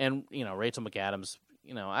 And Rachel McAdams.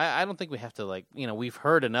 I don't think we have to we've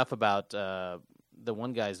heard enough about the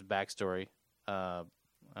one guy's backstory.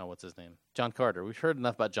 What's his name? John Carter. We've heard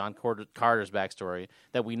enough about John Carter's backstory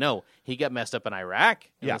that we know he got messed up in Iraq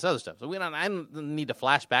and this other stuff. So I don't need to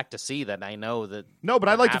flash back to see that. I know that. No, but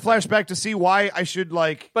I'd like to flash back to see why I should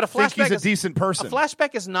think he's a decent person. A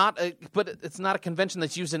flashback is not, but it's not a convention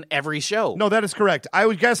that's used in every show. No, that is correct. I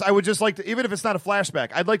would guess I would just like to, even if it's not a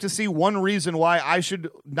flashback, I'd like to see one reason why I should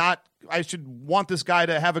want this guy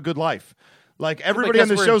to have a good life. Like everybody on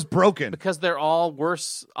the show's broken. Because they're all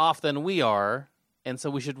worse off than we are, and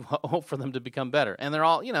so we should hope for them to become better. And they're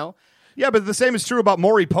all, Yeah, but the same is true about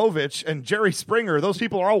Maury Povich and Jerry Springer. Those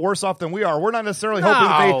people are all worse off than we are. We're not necessarily hoping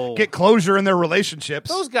that they get closure in their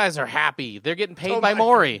relationships. Those guys are happy. They're getting paid Oh by my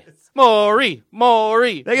Maury.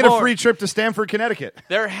 Maury. They get a free trip to Stamford, Connecticut.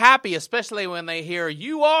 They're happy, especially when they hear,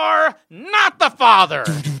 "You are not the father."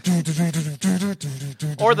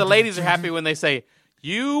 Or the ladies are happy when they say,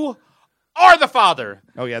 "You are the father."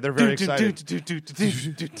 Oh yeah, they're very excited.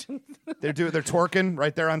 They're twerking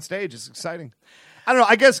right there on stage. It's exciting. I don't know.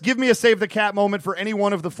 I guess give me a save the cat moment for any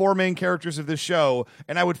one of the 4 main characters of this show,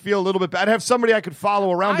 and I would feel a little bit bad. I'd have somebody I could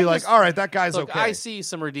follow around, and be like, all right, that guy's look, okay. I see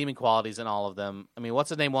some redeeming qualities in all of them. I mean, what's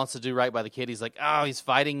his name wants to do right by the kid. He's like, he's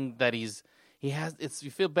fighting that you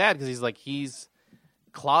feel bad because he's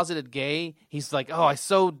closeted gay. He's like, I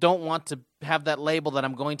so don't want to have that label that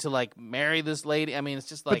I'm going to like marry this lady. I mean, it's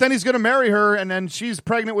just like. But then he's going to marry her, and then she's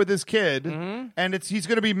pregnant with his kid, and he's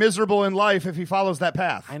going to be miserable in life if he follows that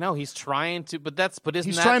path. I know he's trying to,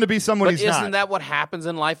 He's trying to be someone he's not. Isn't that what happens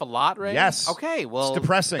in life a lot, Ray? Yes. Okay. Well, It's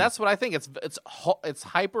depressing. That's what I think. It's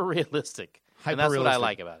hyper realistic, and that's what I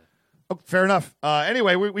like about it. Oh, fair enough.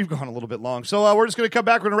 Anyway, we've gone a little bit long, so we're just going to come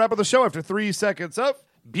back. We're going to wrap up the show after 3 seconds up.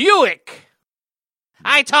 Buick.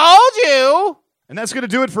 I told you. And that's going to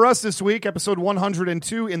do it for us this week, episode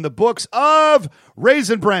 102 in the books of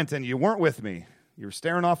Raisin Brent. And you weren't with me. You were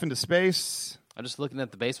staring off into space. I'm just looking at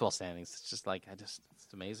the baseball standings. It's just like it's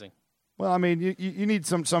amazing. Well, I mean, you need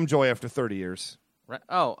some joy after 30 years. Right.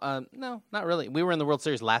 Oh, no, not really. We were in the World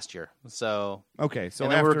Series last year, so Okay, so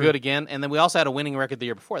and then after we were good again, and then we also had a winning record the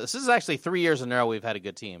year before. This is actually 3 years in a row we've had a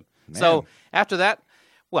good team. So after that,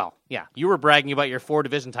 well, yeah, you were bragging about your 4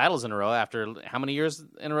 division titles in a row. After how many years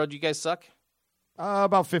in a row do you guys suck?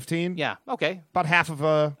 About 15. Yeah. Okay. About half of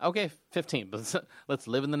Okay. 15. But let's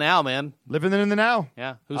live in the now, man. living in the now.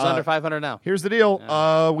 Yeah. Who's under 500 now? Here's the deal.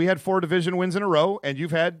 We had 4 division wins in a row, and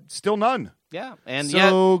you've had still none. Yeah. And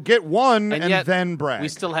so get one and yet then brag. We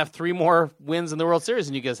still have 3 more wins in the World Series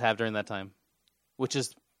than you guys have during that time, which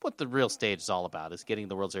is what the real stage is all about, is getting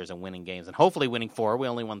the World Series and winning games, and hopefully winning 4. We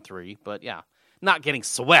only won 3, but yeah. Not getting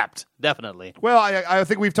swept, definitely. Well, I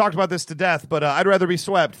think we've talked about this to death, but I'd rather be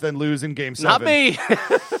swept than lose in Game 7. Not me.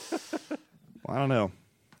 Well, I don't know.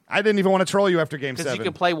 I didn't even want to troll you after Game 7. Because you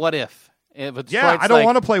can play what if. But Yeah, I don't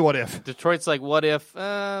want to play what if. Detroit's like, what if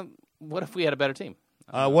we had a better team?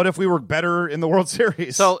 What if we were better in the World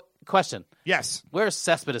Series? So, question. Yes. Where's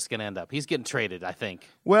Cespedes going to end up? He's getting traded, I think.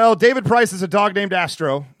 Well, David Price is a dog named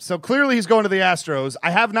Astro, so clearly he's going to the Astros. I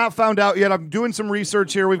have not found out yet. I'm doing some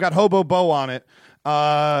research here. We've got Hobo Bo on it.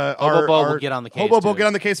 Hobo Bo will get on the case. Hobo Bo too. get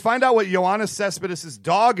on the case. Find out what Yoenis Cespedes'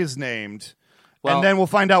 dog is named, Well- and then we'll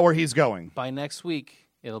find out where he's going. By next week,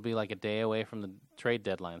 it'll be like a day away from the trade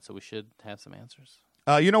deadline, so we should have some answers.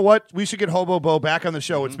 You know what? We should get Hobo Bo back on the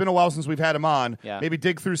show. It's been a while since we've had him on. Yeah. Maybe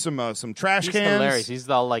dig through some trash He's cans. hilarious. He's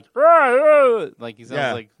all like, like he sounds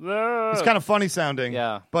Yeah. like. It's kind of funny sounding.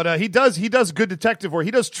 Yeah. But he does good detective work.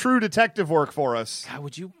 He does true detective work for us. God,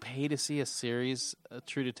 would you pay to see a series,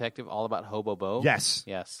 True Detective, all about Hobo Bo? Yes.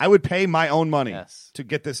 Yes. I would pay my own money Yes. to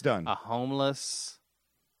get this done. A homeless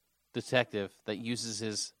detective that uses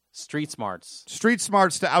his street smarts. Street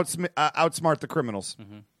smarts to outsmart the criminals.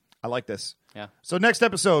 Mm-hmm. I like this. Yeah. So next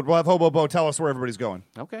episode, we'll have Hobo Bo tell us where everybody's going.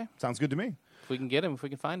 Okay. Sounds good to me. If we can get him, if we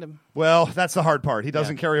can find him. Well, that's the hard part. He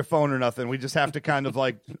doesn't carry a phone or nothing. We just have to kind of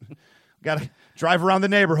like got to drive around the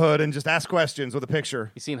neighborhood and just ask questions with a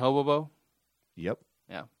picture. You seen Hobo Bo? Yep.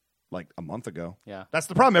 Yeah. Like a month ago. Yeah. That's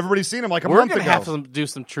the problem. Everybody's seen him like a We're month going ago. to have to do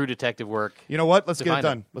some True Detective work. You know what? Let's to get it find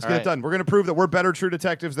done. him. Let's All get right. it done. We're going to prove that we're better true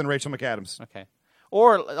detectives than Rachel McAdams. Okay.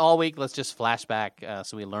 Or all week, let's just flash back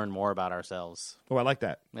so we learn more about ourselves. Oh, I like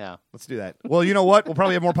that. Yeah. Let's do that. Well, you know what? We'll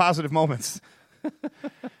probably have more positive moments.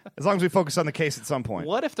 As long as we focus on the case at some point.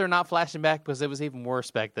 What if they're not flashing back because it was even worse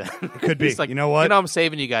back then? It could be. It's like, You know what? I'm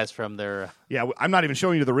saving you guys from their... Yeah, I'm not even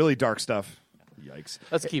showing you the really dark stuff. Yikes.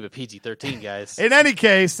 Let's keep it PG-13, guys. In any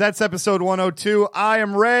case, that's episode 102. I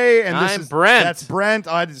am Ray, and this I'm is Brent. That's Brent.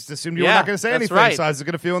 I just assumed you were Yeah, not going to say that's anything, right. so I was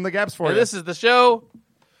going to fill in the gaps for And you. this is the show...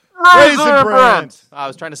 Raisin Brent. I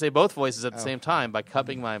was trying to say both voices at the Oh. same time by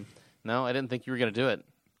cupping my... No, I didn't think you were going to do it.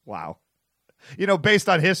 Wow. You know, based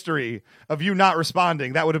on history of you not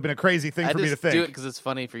responding, that would have been a crazy thing I for me to just think. do it because it's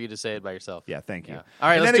funny for you to say it by yourself. Yeah, thank you. Yeah. All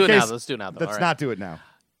right, In let's any do it now. case, Let's do it now, though. Let's All right. not do it now.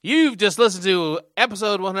 You've just listened to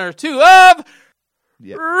episode 102 of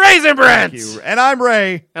Yeah. Raisin Brent. Thank you. And I'm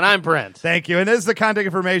Ray. And I'm Brent. Thank you. And this is the contact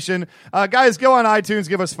information. Guys, go on iTunes,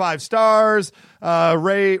 give us 5 stars.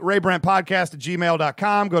 Ray Brent Podcast at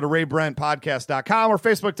gmail.com. Go to RayBrentPodcast.com or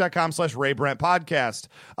Facebook.com/RayBrentPodcast.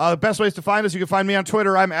 The best ways to find us, you can find me on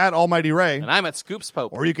Twitter. I'm at Almighty Ray. And I'm at Scoops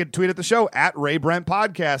Pope. Or you can tweet at the show at Ray Brent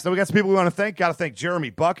Podcast. Now we got some people we want to thank. Got to thank Jeremy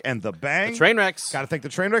Buck and the Bang. Trainwrecks. Got to thank the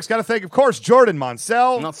Trainwrecks. Got to thank, of course, Jordan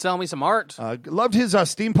Monsell. Not sell me some art. Loved his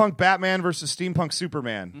Steampunk Batman versus Steampunk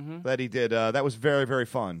Superman that he did. That was very, very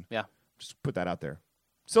fun. Yeah. Just put that out there.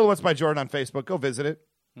 Silhouettes by Jordan on Facebook. Go visit it.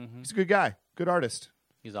 He's a good guy. Good artist.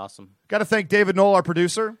 He's awesome. Got to thank David Knoll, our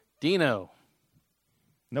producer. Dino.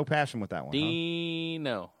 No passion with that one. Huh?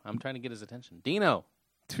 Dino. I'm trying to get his attention. Dino.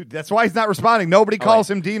 Dude, that's why he's not responding. Nobody calls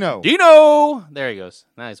him Dino. Dino. There he goes.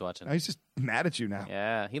 Now he's watching. He's just mad at you now.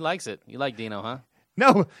 Yeah, he likes it. You like Dino, huh?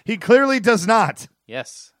 No, he clearly does not.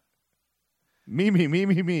 Yes. Me. Me.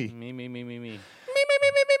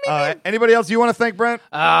 Anybody else you want to thank, Brent?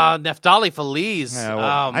 Neftali Feliz. Yeah, well,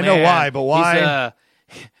 oh, I know man. why, but why?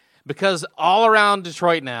 He's, because all around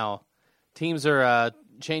Detroit now, teams are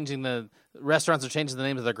changing restaurants are changing the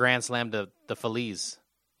name of their Grand Slam to the Feliz.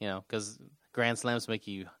 You know, because Grand Slams make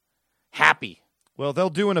you happy. Well, they'll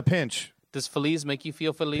do in a pinch. Does Feliz make you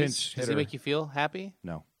feel Feliz? Pinch Does hitter. he make you feel happy?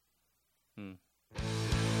 No.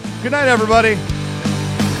 Good night, everybody.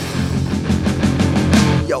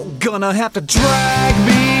 You're gonna have to drag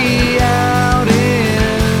me out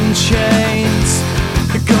in chains.